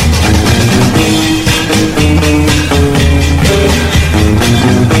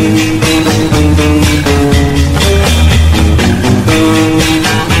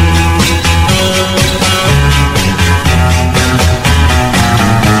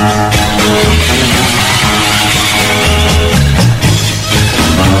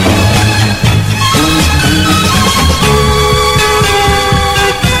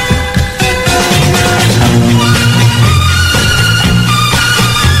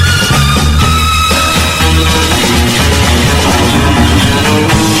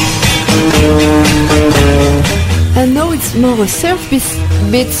 And now it's more a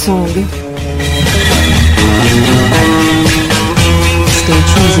self-beat song. Stay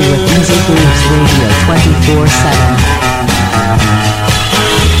cheesy with Easy Grooves Radio 24/7.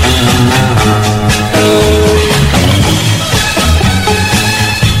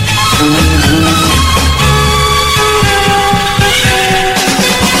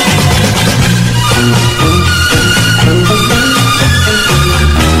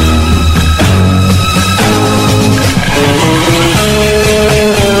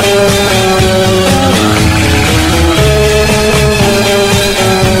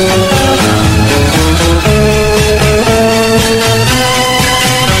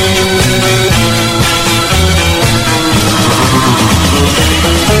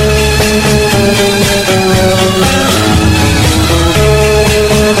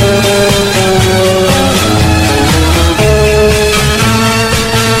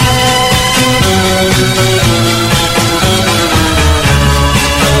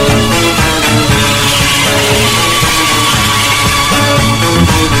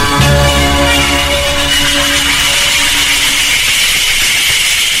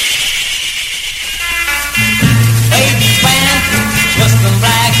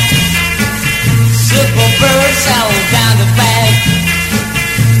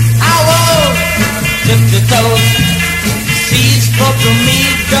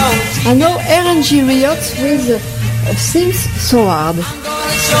 And now RG Riot with Seems So Hard.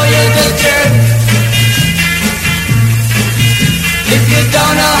 If you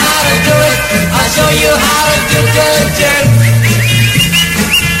don't know how to do it, I'll show you how to do the jerk.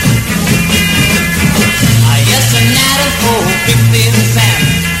 Yesterday for 15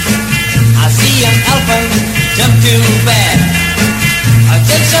 cents, I see an elephant jump too bad. I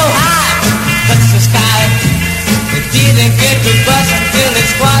jumped so high, touched the sky. It didn't get to bus until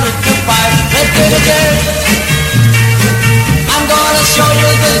it's 4:45. Let's do the jerk. I'm gonna show you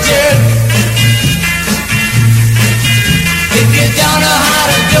the jerk. If you don't know how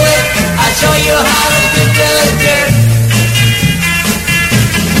to do it, I'll show you how to do the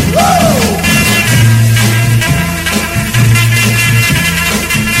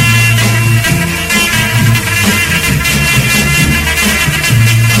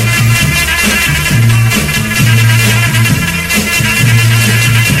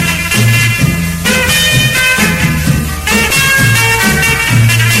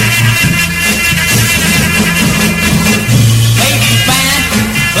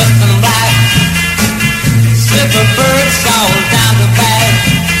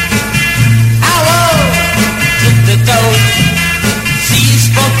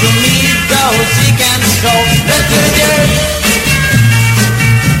So let's do the jerk.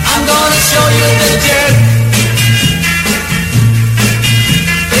 I'm gonna show you the jerk.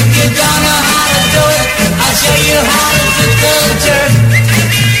 If you don't know how to do it, I'll show you how to do the jerk.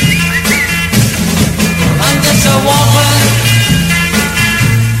 I'm just a woman.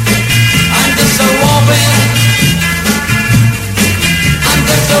 I'm just a woman. I'm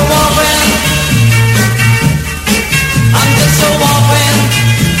just a woman. I'm just a woman.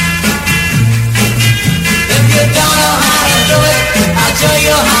 If you don't know how to do it, I'll show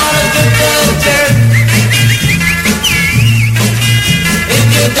you how to do the jerk. If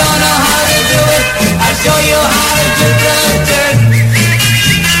you don't know how to do it, I'll show you how to do the jerk.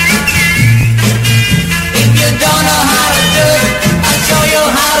 If you don't know how to do it, I'll show you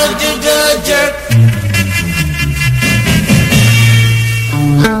how to do the jerk.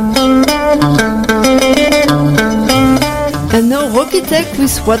 And now Rocky Tech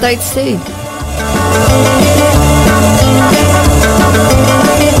with What I'd Say.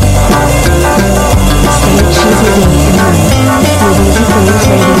 Stay cheesy day and night with Easy Grooves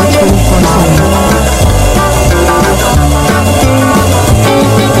Radio 24/7.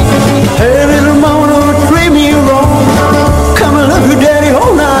 Hey little mama, don't treat me wrong. Come and love your daddy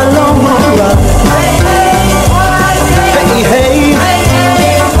all night long. Alright. Hey, hey,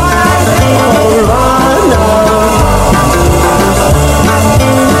 alright now.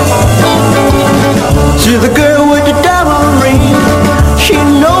 See the girl with the diamond ring. She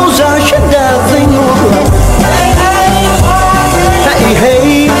knows how to shut that thing alright. Hey,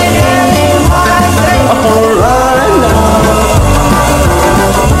 hey, alright now.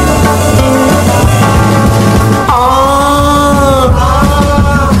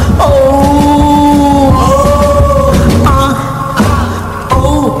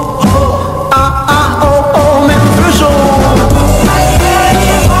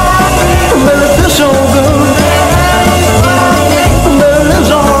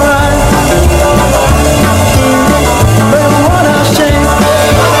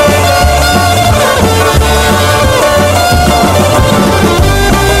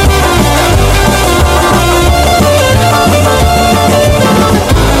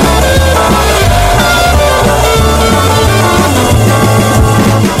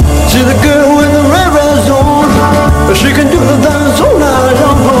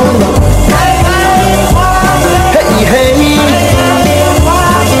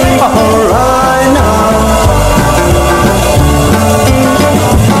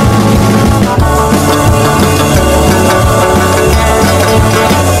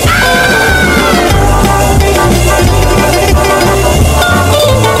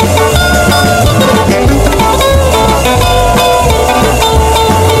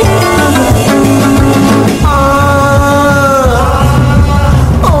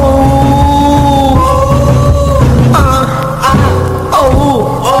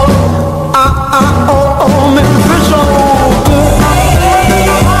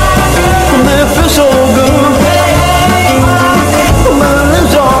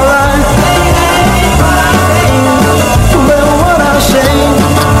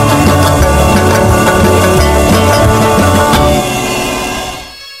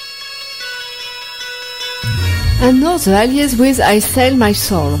 And now the Allies with I Sell My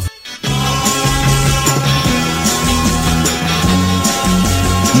Soul.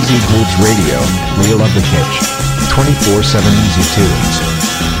 Easy Grooves Radio, Real of the Pitch. 24/7 Easy Tunes.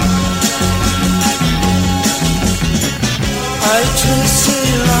 I trace a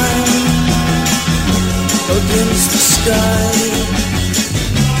line against the sky,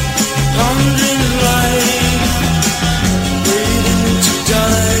 pondering life, waiting to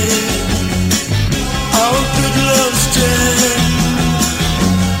die. Our good love's dead,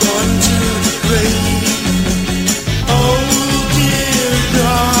 gone to the grave. Oh dear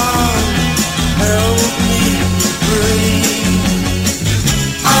God, help me pray.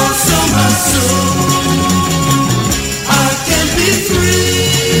 I'll sell my soul, I can be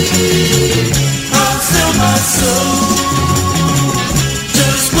free. I'll sell my soul,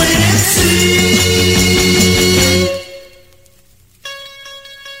 just wait and see.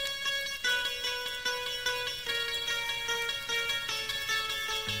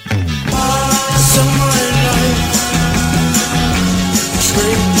 Sell my life,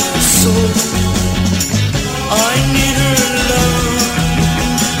 trade my soul. I need her love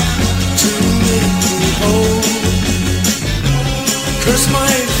to make me whole. Curse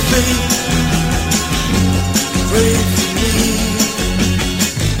my fate, pray for me.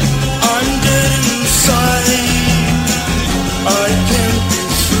 I'm dead inside, I can't be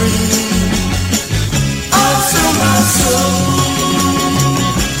free. I'll sell my soul,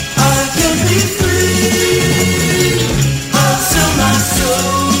 I can be free.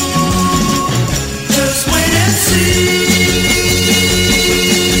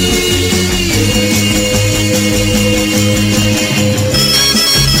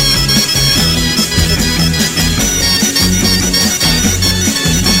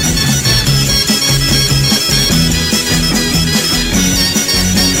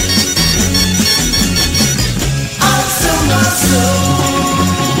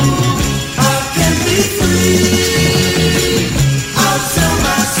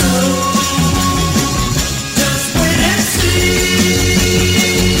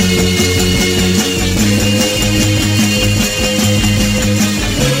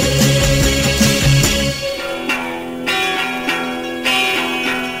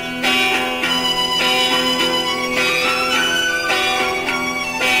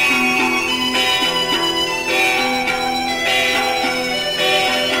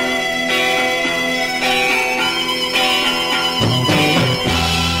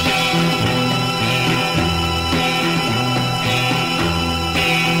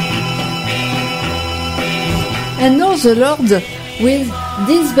 and know the Lord with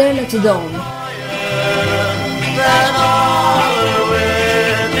This Bell at Dawn. That all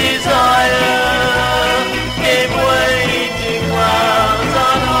with desire gave way to clouds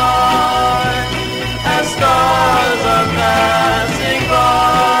on high. As stars are passing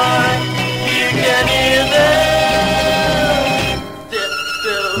by, you can hear them dip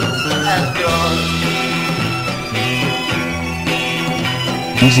bills at dawn.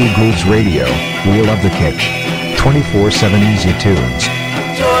 Easy Grooves Radio, we love the kitsch. 24/7 Easy Tunes.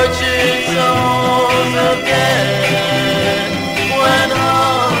 Tortured souls again, when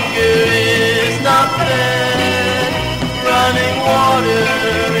hunger is not fed, running water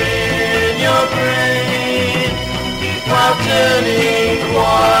in your brain, while turning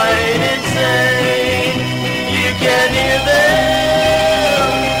quite insane. You can hear them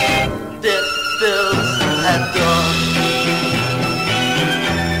dip bills at dawn.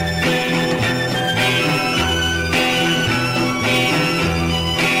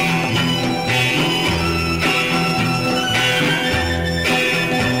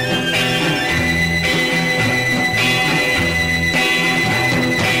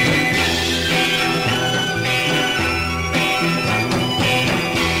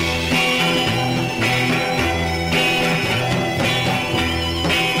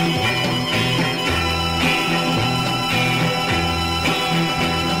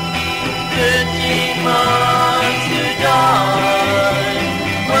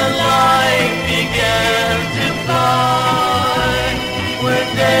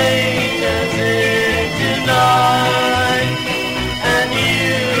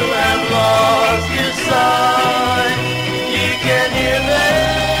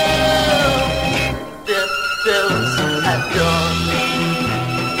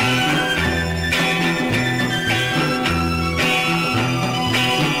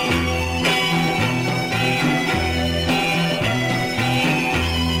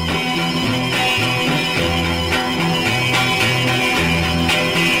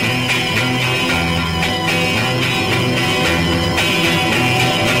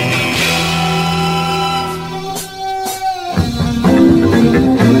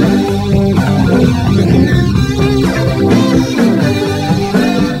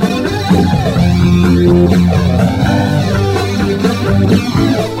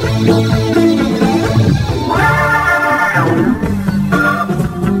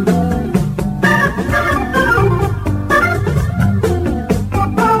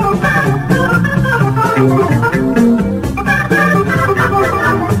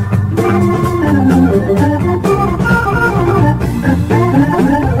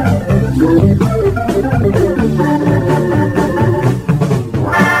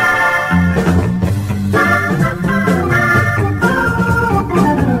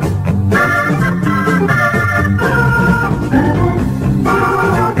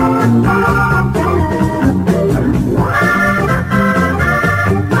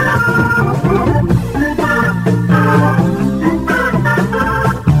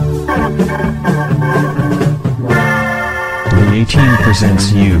 Presents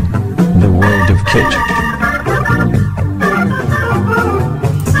you the world of kitsch.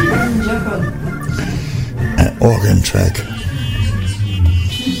 An organ track.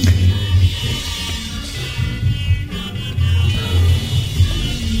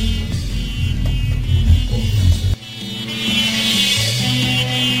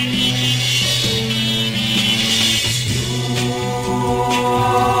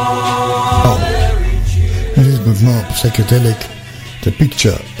 Oh, a little bit more psychedelic. The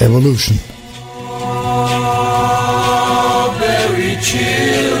picture, Evolution. Strawberry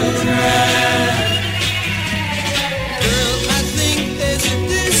children. Girl, I think there's a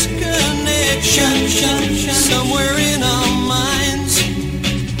disconnection somewhere in our minds.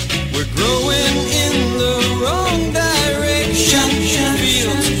 We're growing in the wrong direction.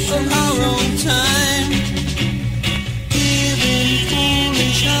 Fields of our own time. Giving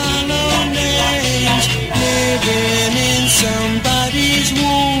foolish hollow names. Living in somebody's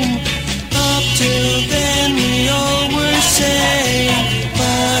womb. Up till then we all were saved,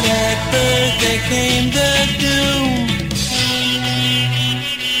 but at birth there came the doom.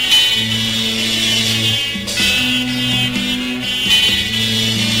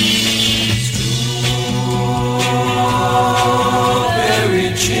 Strawberry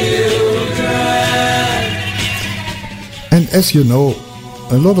children. And as you know,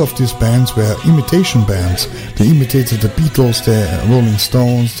 a lot of these bands were imitation bands. They imitated the Beatles, the Rolling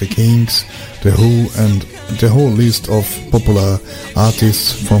Stones, the Kinks, the Who, and the whole list of popular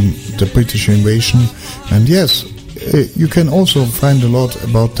artists from the British invasion. And yes, you can also find a lot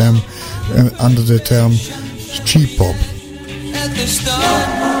about them under the term G-pop. At the start,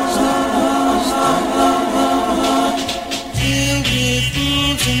 filled with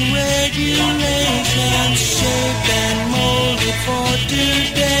rules and regulations, shaped and molded for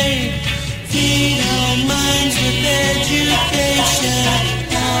today. Feed our minds with education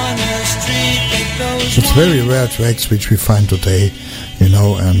on a street that goes. It's very rare tracks which we find today,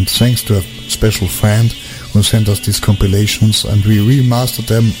 and thanks to a special friend who sent us these compilations, and we remastered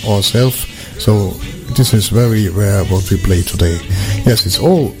them ourselves, so this is very rare what we play today. Yes, it's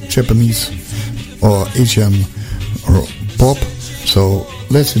all Japanese or Asian or pop, so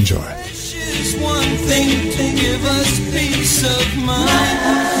let's enjoy. Just one thing to give us peace of mind.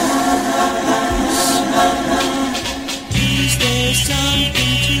 Is there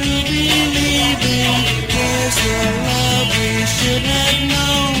something to believe in? Is there love we should have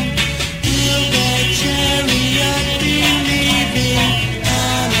known? Will that chariot be leaving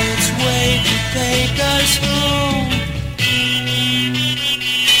on its way to take us home?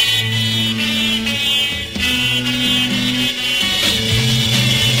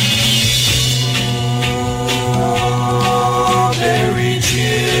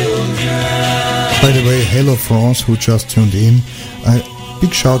 By the way, hello France, who just tuned in. A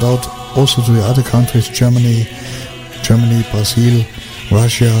big shout out also to the other countries, Germany, Brazil,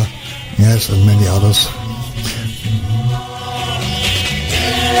 Russia, yes, and many others.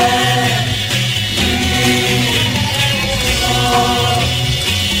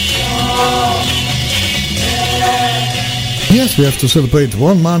 Yes, we have to celebrate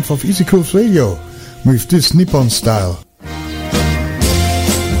 1 month of Easy Grooves Radio with this Nippon style.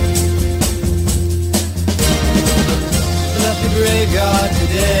 Graveyard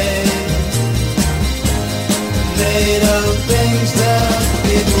today, made of things that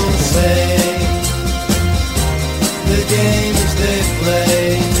people say, the games they play,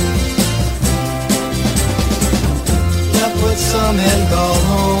 left with some and call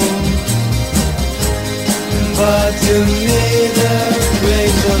home, but to me they're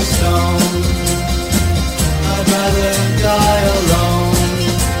graves of stone. I'd rather die alone.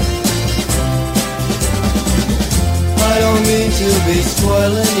 I don't mean to be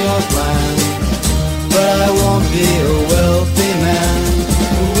spoiling your plan, but I won't be a wealthy man.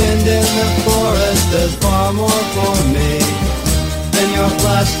 The wind in the forest does far more for me than your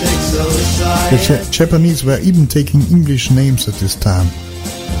plastic society. The Japanese were even taking English names at this time.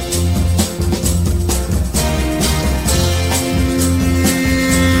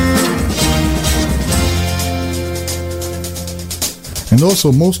 And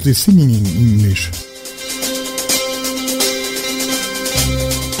also mostly singing in English.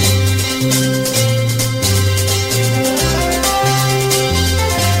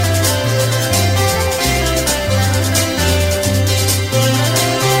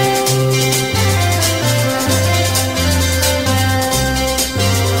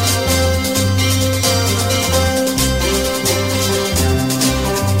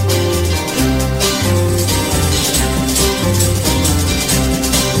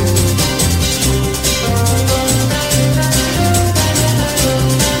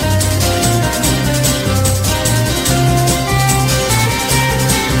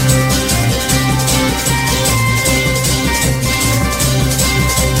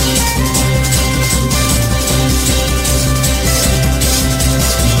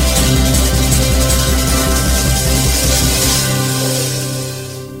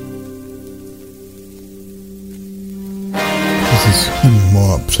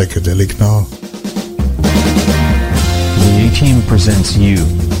 Psychedelic now. The A-Team presents you,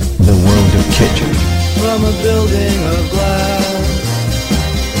 The World of Kitsch. From a building of glass,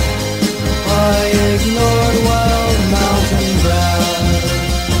 I ignored wild mountain grass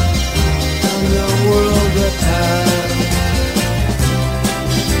and the world that passed.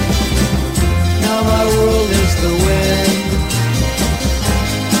 Now my world is the wind.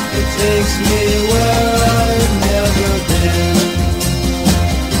 It takes me where I've never been.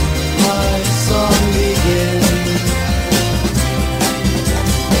 Song begins.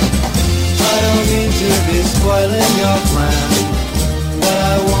 I don't mean to be spoiling your plan, but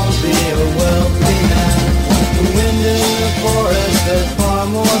I won't be a wealthy man. The wind in the forest does far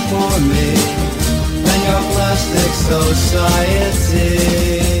more for me than your plastic society.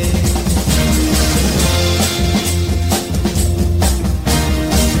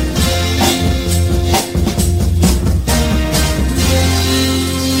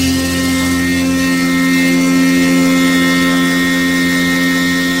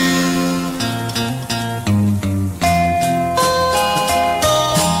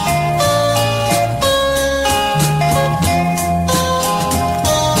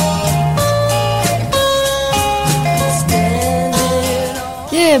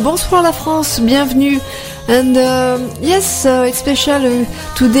 Yeah, bonsoir la France, bienvenue. And yes, it's special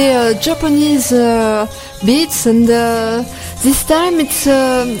today Japanese beats, and this time it's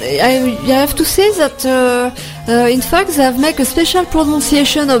I have to say that in fact they have made a special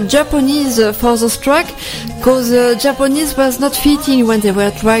pronunciation of Japanese for this track, because Japanese was not fitting when they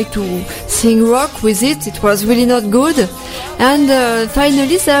were trying to sing rock with it. It was really not good, and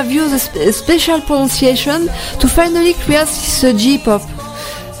finally they have used a special pronunciation to finally create this J-pop.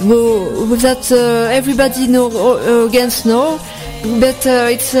 That everybody against know, but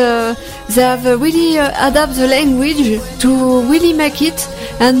it's they have really adapt the language to really make it,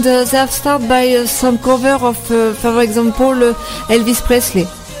 and they have started by some cover of, for example, Elvis Presley.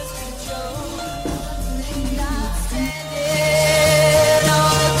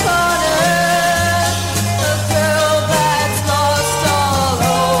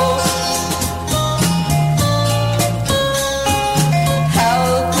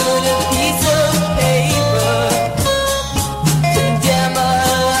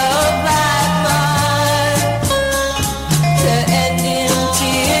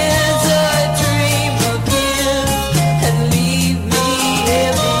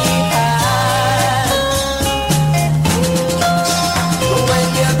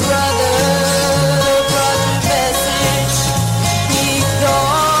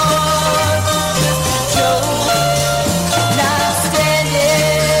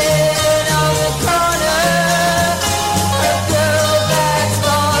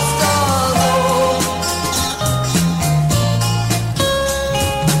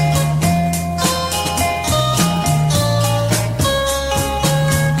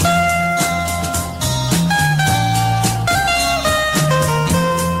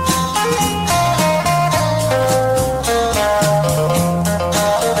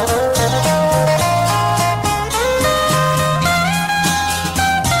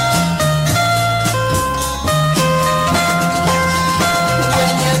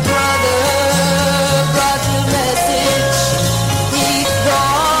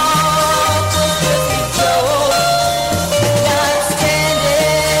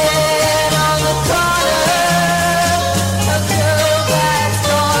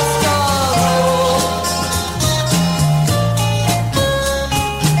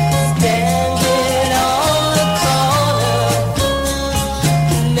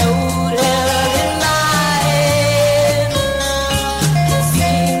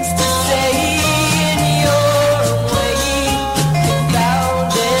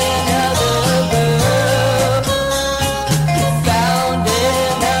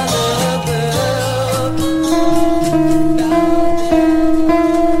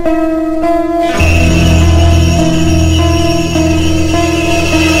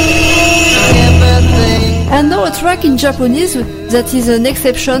 In Japanese, that is an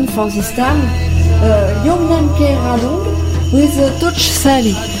exception for this time. Yongnam-kei Ranong with Touch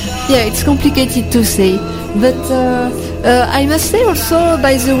Sally. Yeah, it's complicated to say, but I must say also,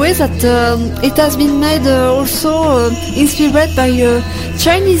 by the way, that it has been made also inspired by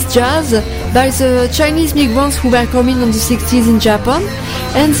Chinese jazz, by the Chinese migrants who were coming in the 60s in Japan,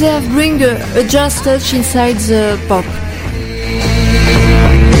 and they have bring a jazz touch inside the pop.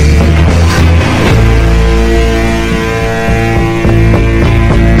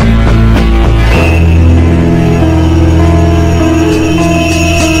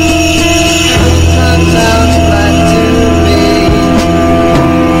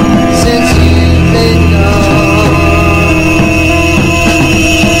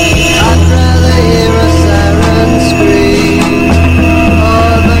 Scream,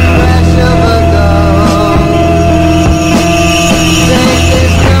 or the crash of a gun.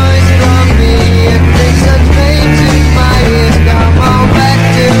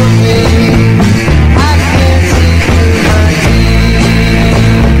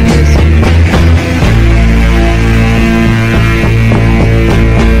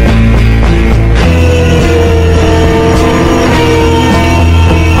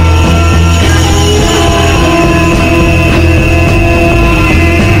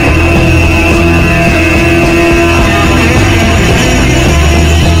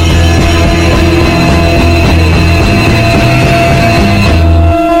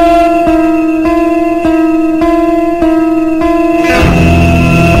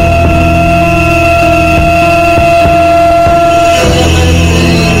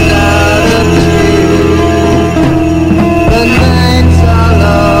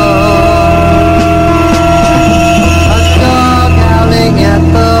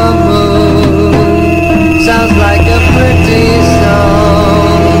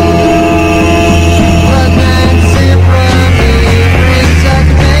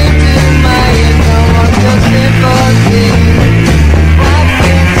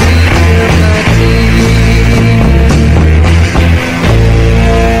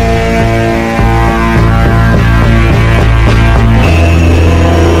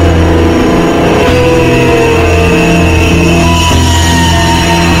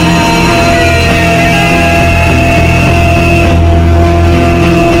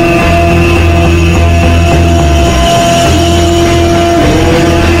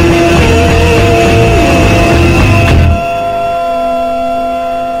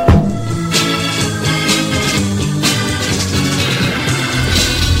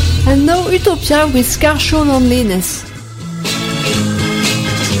 Edward with Car Show Loneliness.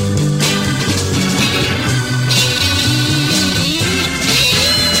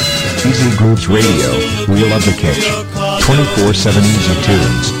 Easy Grooves Radio, we love the kitsch. 24/7 easy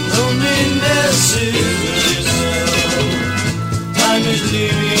tunes. Loneliness is time is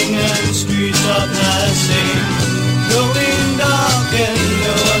leaving and the streets are passing, going dark and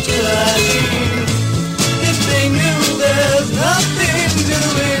no one's flashing. If they knew there's nothing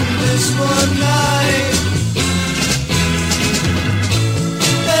doing this one night,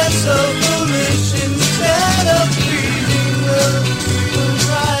 they're so foolish instead of treating the people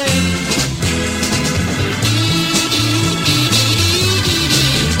right.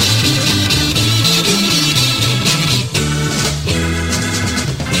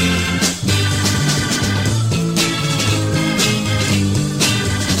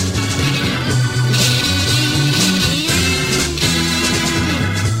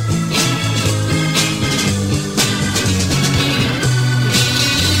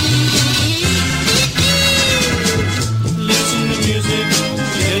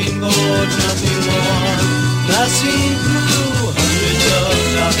 Passing through hundreds of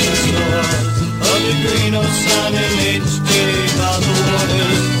shopping stores, of the green or sun and HK by the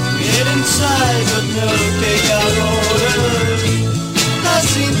waters. Get inside but no takeout orders.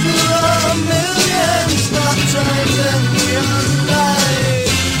 Passing through a million stop signs and neon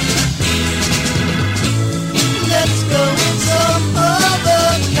lights. Let's go in some other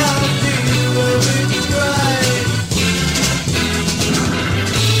county where it's bright.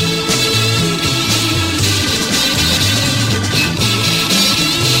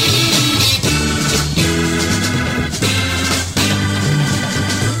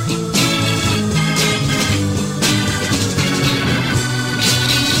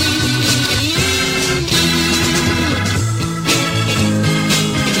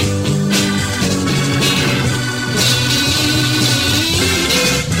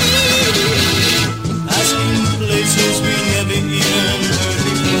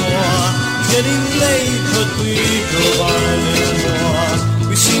 Getting late, but we go on a little more.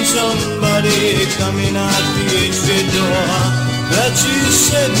 We seen somebody coming out the HJ door. That she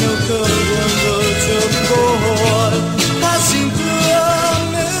said no good one but your board. Passing through a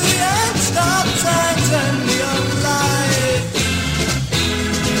million stop signs and neon lights.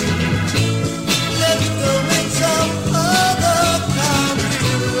 Let's go in some other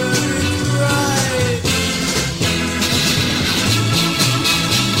country where it's right.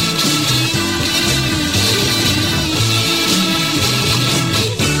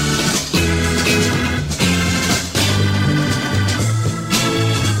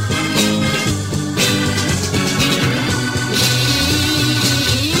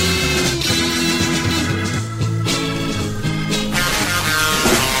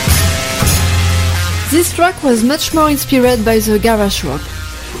 This track was much more inspired by the garage rock,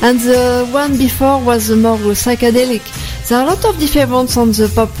 and the one before was more psychedelic. There are a lot of difference on the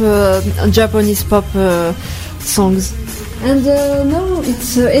pop, Japanese pop songs. And now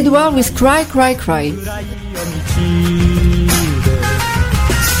it's Edward with Cry Cry Cry.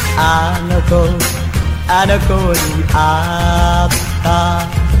 あの子にあった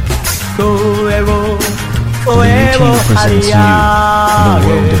声を張り上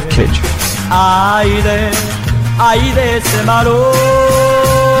げ愛で迫ろう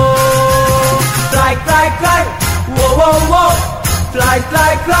Fly fly fly Whoa whoa whoa Fly fly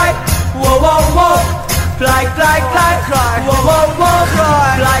fly Whoa whoa whoa Fly fly fly Whoa whoa whoa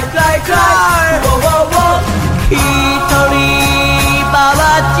Fly fly fly Whoa whoa whoa 一人ばば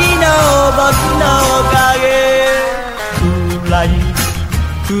ちの僕の影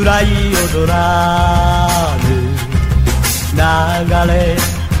暗い夜空で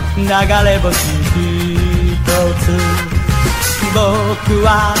流れ星一つ僕は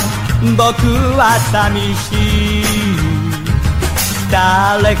寂しい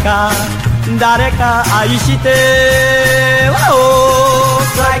誰か愛して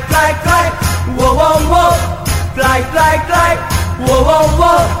Fly fly fly Whoa whoa whoa Fly fly fly Whoa whoa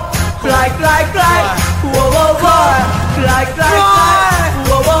whoa Fly fly fly Whoa whoa whoa Fly fly fly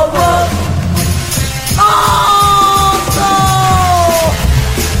Whoa whoa whoa Oh no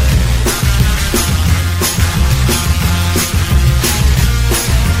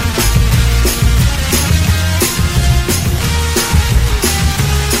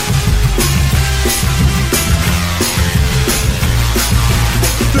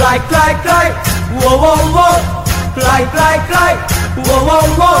Fly fly fly Whoa whoa whoa Fly fly fly Whoa whoa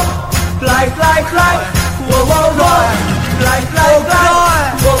whoa Fly fly fly Whoa whoa whoa Fly fly fly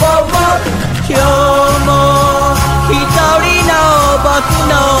Whoa whoa whoa 今日も一人の僕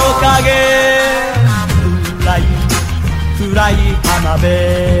の影べ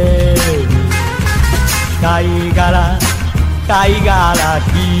る貝殻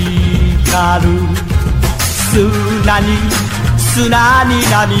光る砂に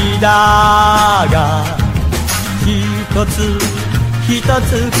涙が一つ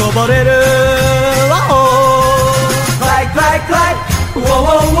こぼれるわおクライクライクライウォーウォ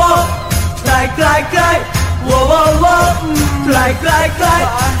ーウォークライクライクライウォーウォーウォークライクライクライ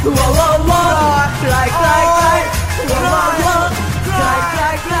ウォーウォーウォークライクライクライウォーウォーウォークライク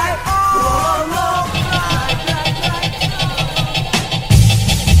ライクライウォーウォーウ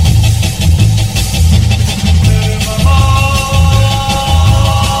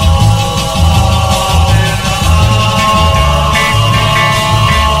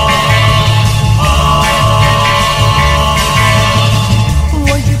ォ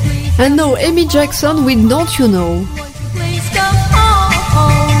ーAnd now Amy Jackson with Don't You Know. Please come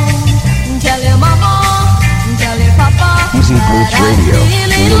home. Tell your mama, tell your papa. Easy Grooves Radio.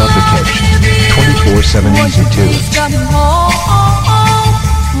 We love the pitch. 24/7 Easy Tunes. Please come home.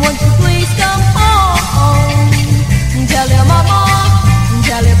 Won't you please come home? Tell your mama,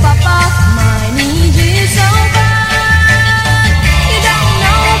 tell your papa, I need you so bad. You don't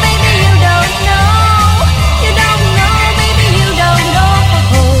know, baby, you don't know. You don't know, baby, you don't know.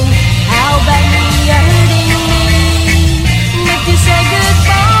 How badly you're hurting me. Make you say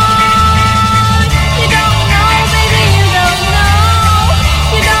goodbye. You don't know, baby, you don't know.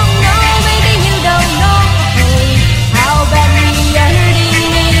 You don't know, baby, you don't know. How badly you're hurting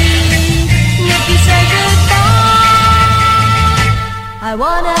me. Make you say goodbye. I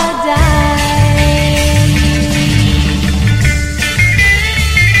wanna die.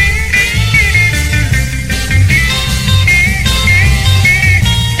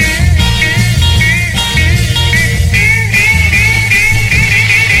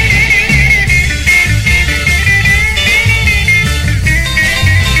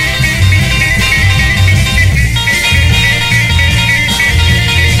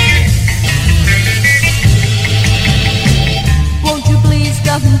 Won't you please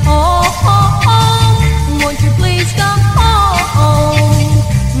come home? Won't you please come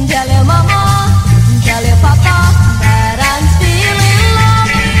home? Tell your mama, tell your papa that I'm still in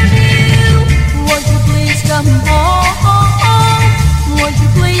love with you. Won't you please come home? Won't you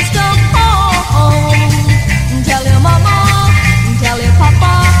please come home? Tell your mama, tell your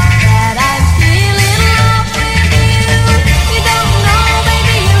papa that I'm still in love with you. You don't know,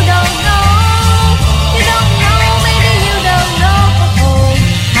 baby, you don't know. You don't know, baby, you don't know.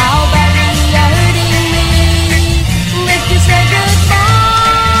 How badly you're hurting me. Make you say goodbye.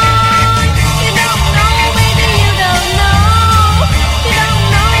 You don't know, baby, you don't know. You don't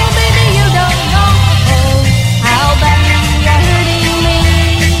know, baby, you don't know. How badly you're hurting me.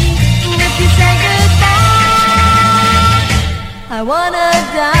 Make you say goodbye. I wanna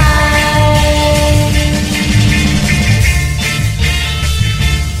die.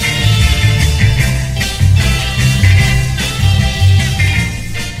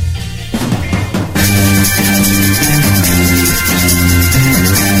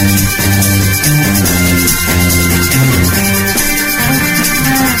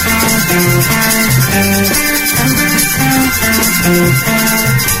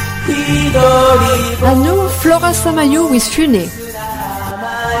 And now Flora Samayo with Fune.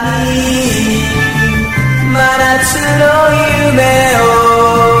 真夏の夢を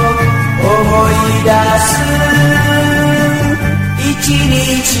思い出す一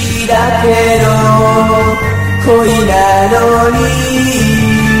日だけの恋なのに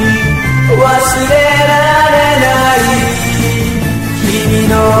忘れられない君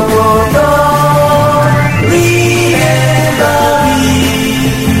のこと Remember me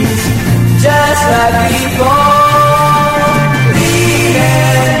just like before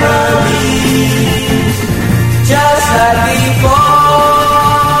Remember me just like before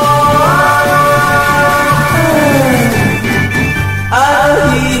あの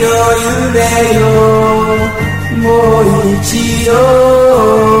日の夢よもう一度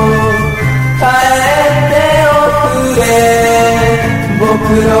帰っておくれ僕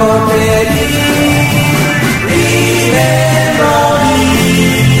の手に Remember me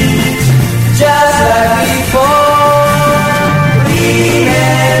just like before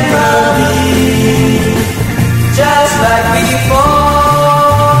Remember me just like before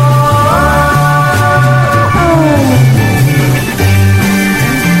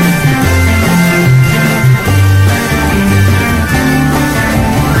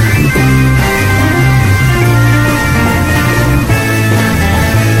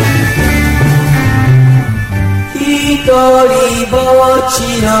一人ぼっち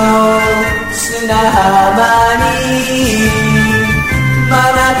の砂浜に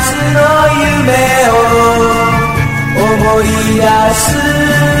思い出す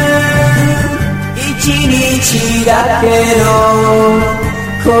一日だけの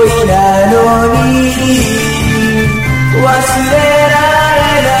恋なのに忘れられ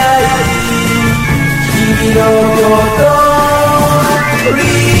ない君のこと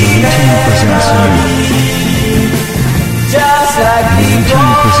Remember me Just like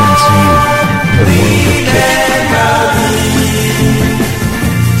before presents you, the world of Kitsch. Remember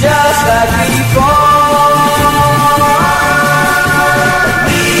me Just like before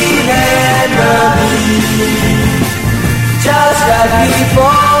Remember me Just like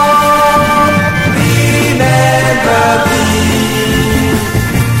before Remember me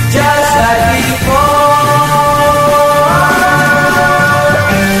Just like before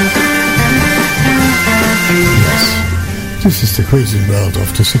This is the crazy world of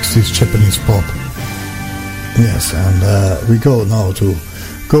the 60s Japanese pop. Yes, and we go now to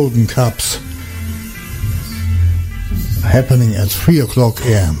Golden Cups, happening at 3 o'clock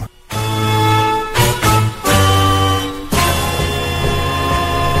a.m.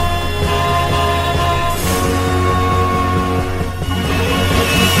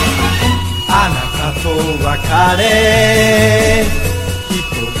 Anata to wakare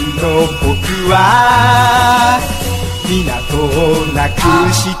Hitori no boku wa Minato o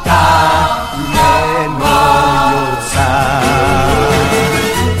nakushita Ume no yosa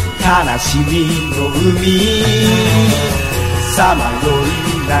Kanashimi no umi Samayoi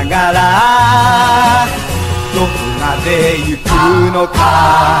nagara Doko made yuku no ka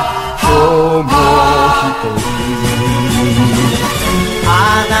Kyou mo hitori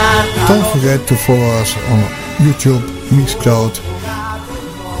Don't forget to follow us on YouTube, Mixcloud,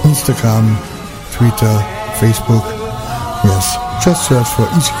 Instagram, Twitter, Facebook. Yes, just search for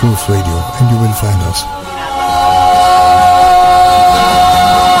Easy Grooves Radio and you will find us.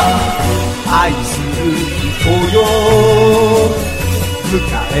 愛する人よ迎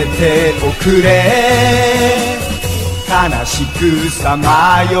えておくれ悲しくさ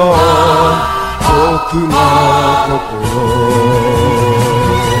まよ僕の心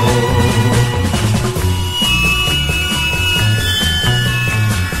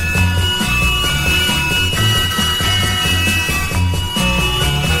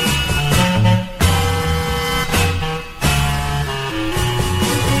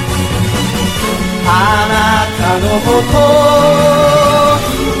あなたのこと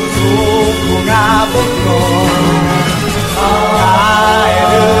そこが僕の帰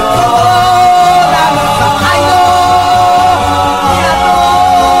るとなのさ愛の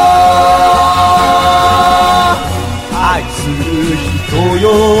港愛する人よ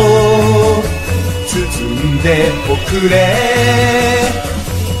包んでおくれ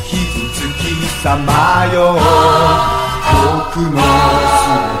傷つきさまよ僕のす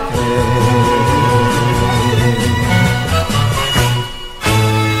べて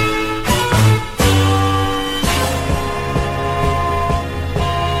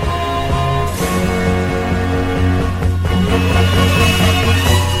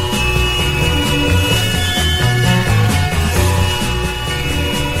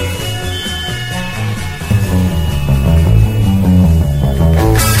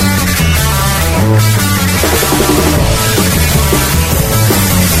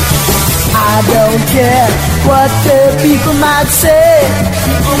I don't care what the people might say.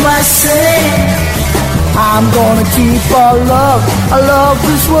 People might say I'm gonna keep our love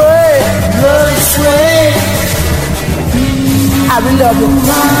this way, love this way. I really love you.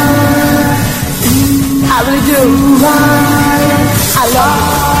 I really do. I love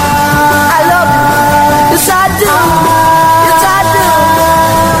you. Yes, I do. Yes, I do.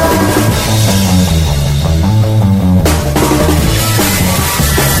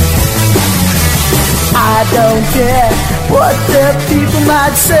 I don't care what the people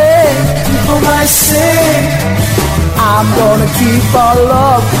might say. People might say I'm gonna keep our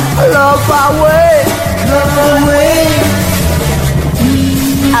love our way, love our way.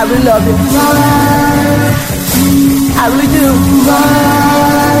 I really love you. I really do.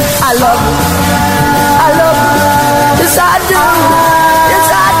 I love you. I love you. Yes, I do. Yes,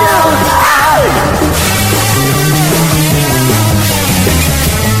 I do. Ow!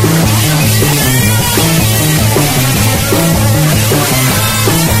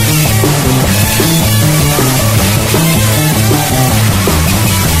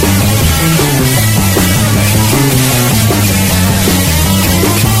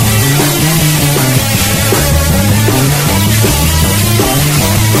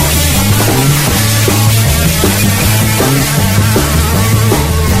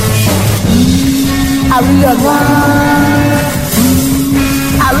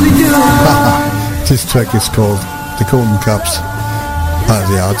 This track is called the Golden Cups are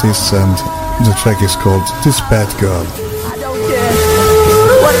the artists, and the track is called This Bad Girl.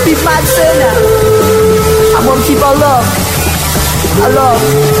 What people might say now, I'm gonna keep our love. I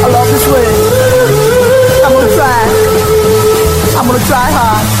love this way. I'm gonna try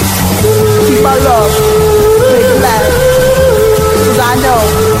hard. Keep my love, make it last. Cause I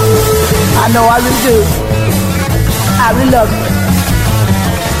know I really do. I really love you.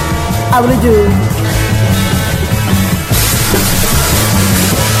 I really do.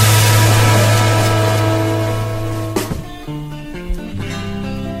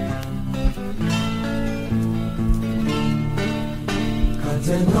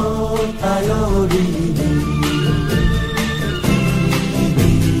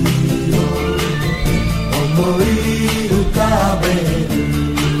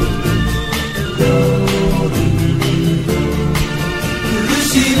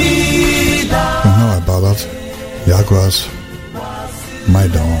 Jaguars, My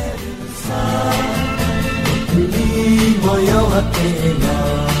Dawn.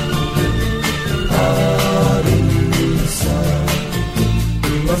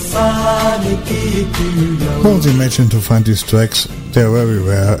 Well, imagine to find these tracks, they're very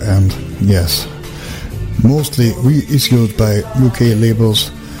rare, and yes, mostly reissued by UK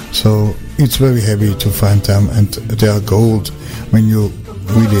labels, so it's very heavy to find them, and they are gold when you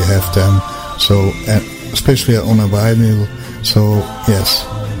really have them, so especially on a vinyl, so yes,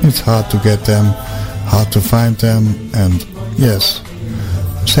 it's hard to get them, hard to find them, and yes,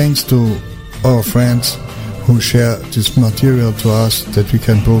 thanks to our friends who share this material to us that we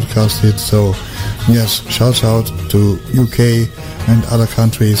can broadcast it, so yes, shouts out to UK and other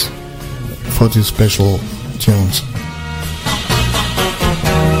countries for these special tunes.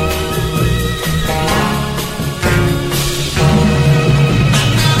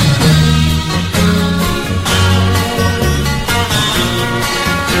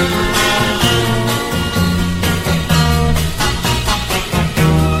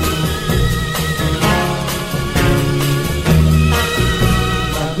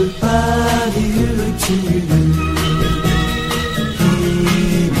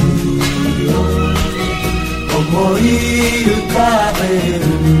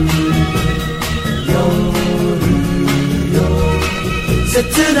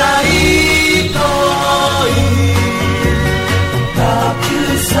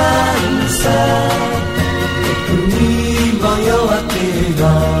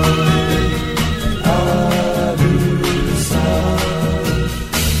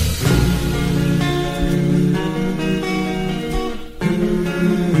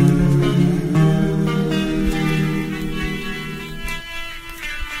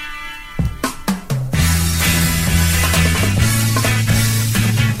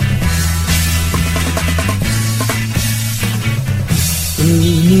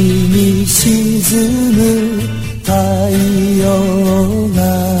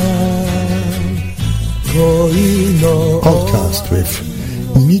 Podcast with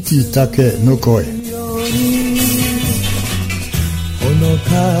Miki Take no Koi. ほの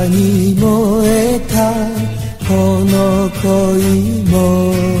かに燃えたこの恋も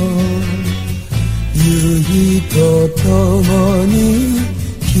夕日とともに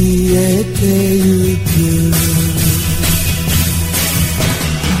消えてゆく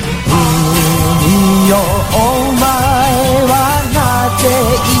海よお前はなぜ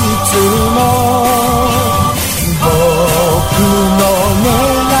いつも僕の願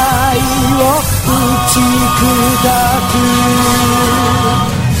いを打ち砕く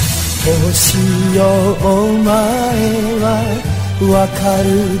星よお前はわかる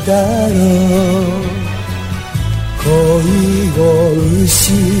だろう恋を失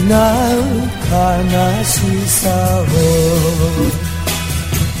う悲しさを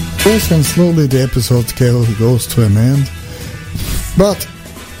Yes, and slowly the episode goes to an end. But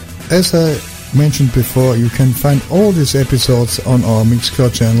as I mentioned before, you can find all these episodes on our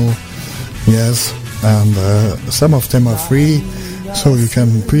Mixcloud channel. Yes, and some of them are free, so you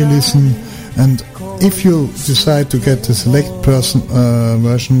can pre-listen. And if you decide to get the select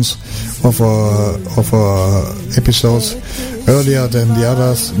versions of our episodes earlier than the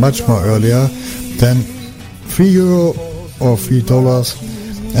others, much more earlier, then €3 or $3,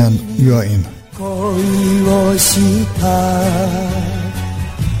 and you are in.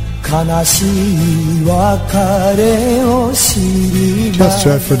 Just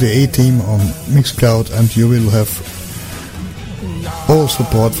try for the A-Team on Mixcloud and you will have all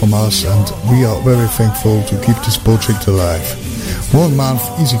support from us, and we are very thankful to keep this project alive. 1 month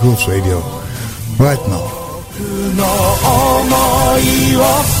Easy Grooves Radio right now.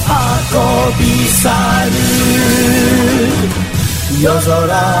 運び去る夜空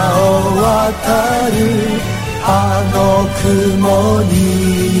を渡るあの雲に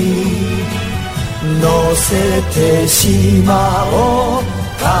乗せてしまおう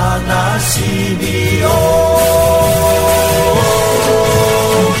悲しみを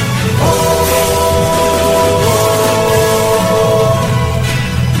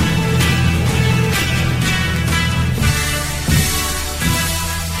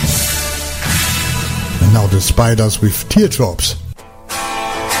Now the Spiders with Teardrops.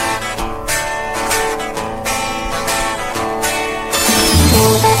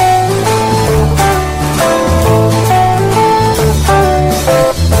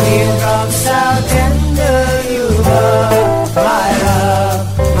 Teardrops, how tender you are, my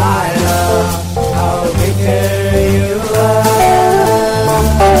love, how bitter you are.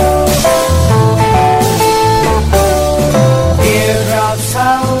 Teardrops,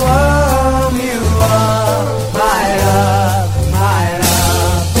 how warm you are, my love,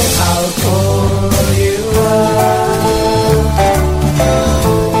 how cold you are.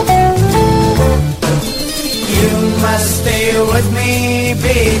 You must stay with me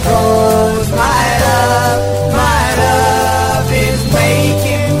because my love is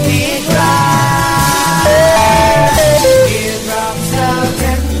making me cry. Teardrops, how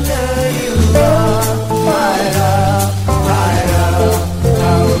tender you are, my love,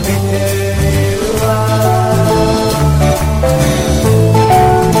 how bitter you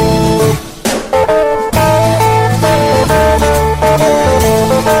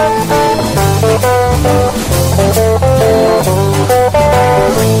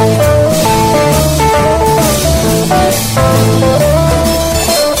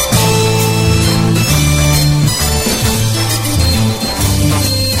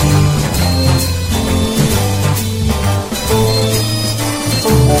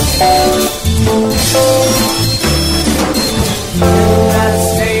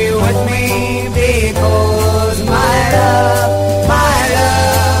stay with me because my love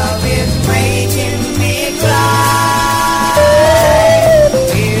is making me cry.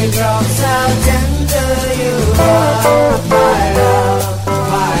 Teardrops, how tender you are, my love,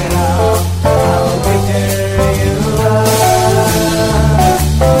 how bitter you are.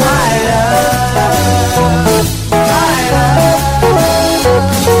 My love,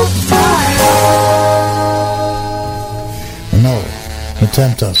 Now the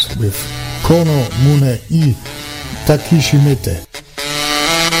Tempters with Kono Mune I Takishimete.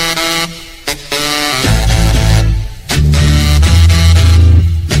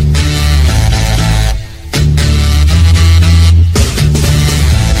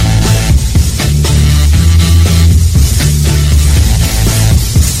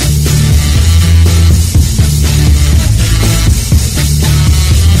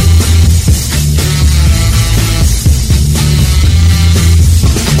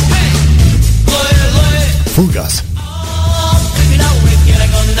 Fugas.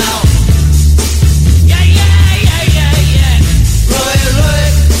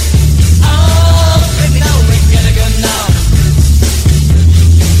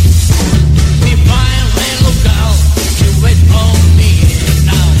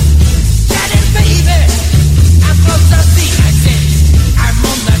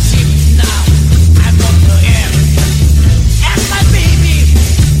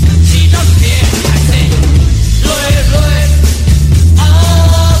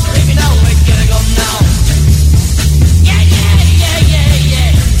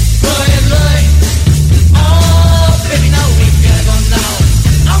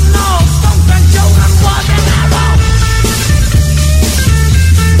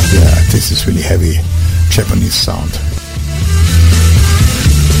 This is really heavy Japanese sound.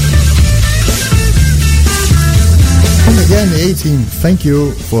 And again, the A-Team, thank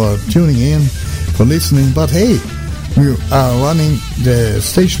you for tuning in, for listening. But hey, we are running, the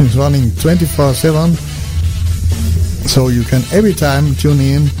station is running 24/7, so you can every time tune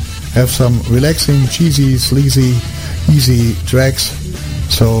in, have some relaxing, cheesy, sleazy, easy tracks.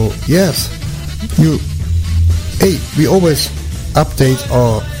 So yes, we always update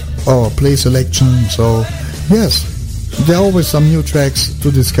our play selection. So yes, there are always some new tracks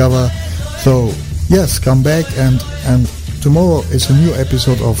to discover. So yes, come back, and tomorrow is a new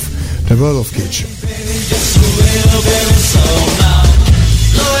episode of The World of Kitsch.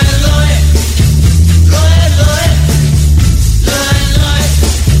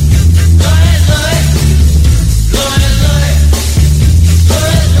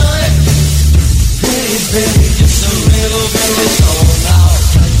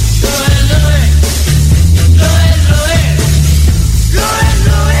 Go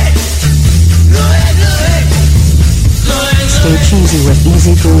ahead, Cheesy with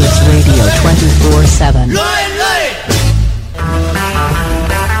Easy Grooves Radio 24/7.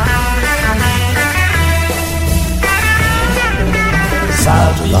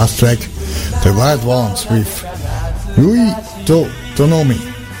 The last track, The Wild Ones with Rui Tonomi.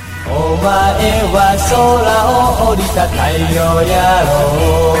 お前は空を降りた太陽やろ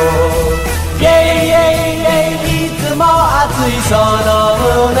うイェイイェイイェイいつも熱いその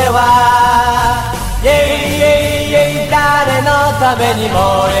胸はイェイイェイイェイ誰のために燃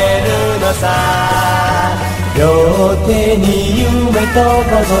えるのさ両手に夢と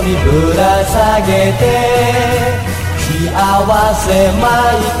望みぶら下げて幸せ巻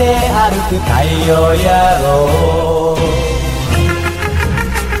いて歩く太陽やろう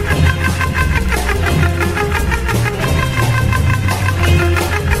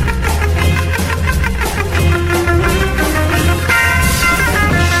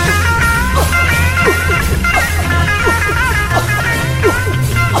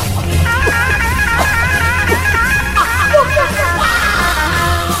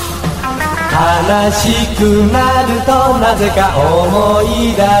悲しくなるとなぜか思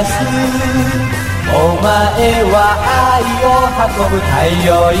い出すお前は愛を運ぶ太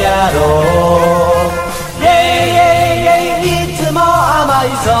陽やろうイェイイェイイェイいつも甘い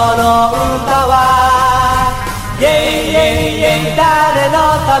その歌はイェイイェイイェイ誰の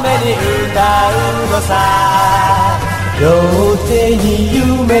ために歌うのさ両手に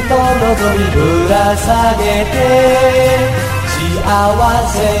夢と望みぶら下げて幸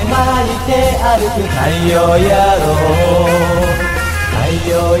せ巻いて歩く太陽やろう太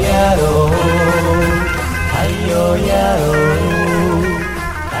陽やろう太陽やろう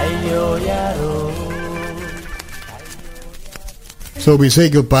太陽やろう So we say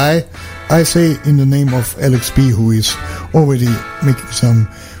goodbye. I say in the name of Alex B, who is already making some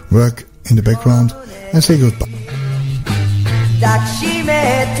work in the background, I say goodbye. 抱きし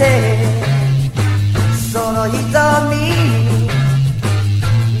めてその瞳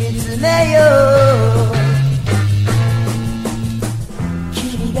見つめよう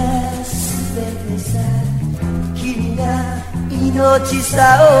君が全てさ君が命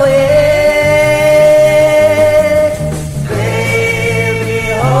さおえ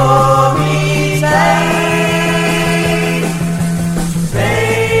Baby hold me tight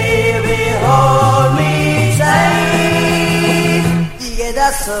Baby hold me tight 逃げ出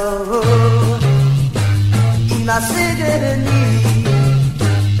そう今すぐに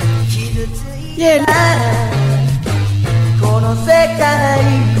傷ついたこの世界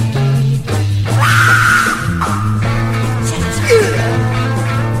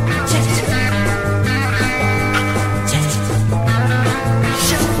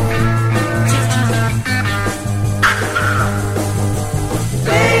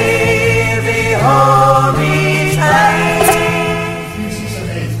Baby hold me tight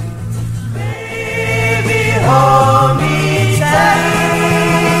Baby hold me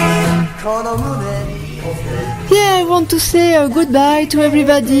tight この胸に Yeah, I want to say goodbye to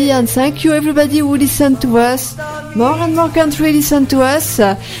everybody and thank you everybody who listened to us. More and more country listen to us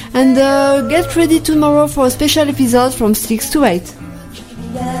and get ready tomorrow for a special episode from 6 to 8.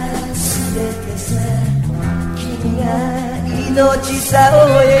 君が全てさ君が命さお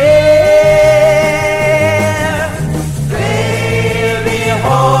え Baby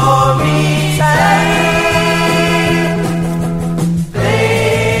hold me tight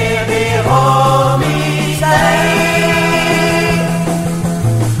Baby hold me tight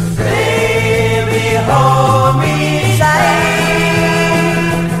Baby hold me tight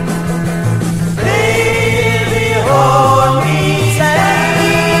Baby hold me tight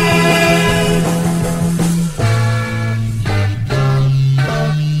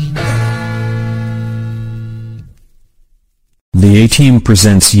The A-Team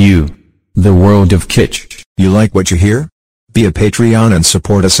presents you, the world of kitsch. You like what you hear? Be a Patreon and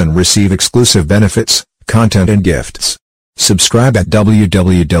support us and receive exclusive benefits, content and gifts. Subscribe at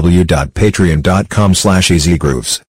www.patreon.com/easygrooves.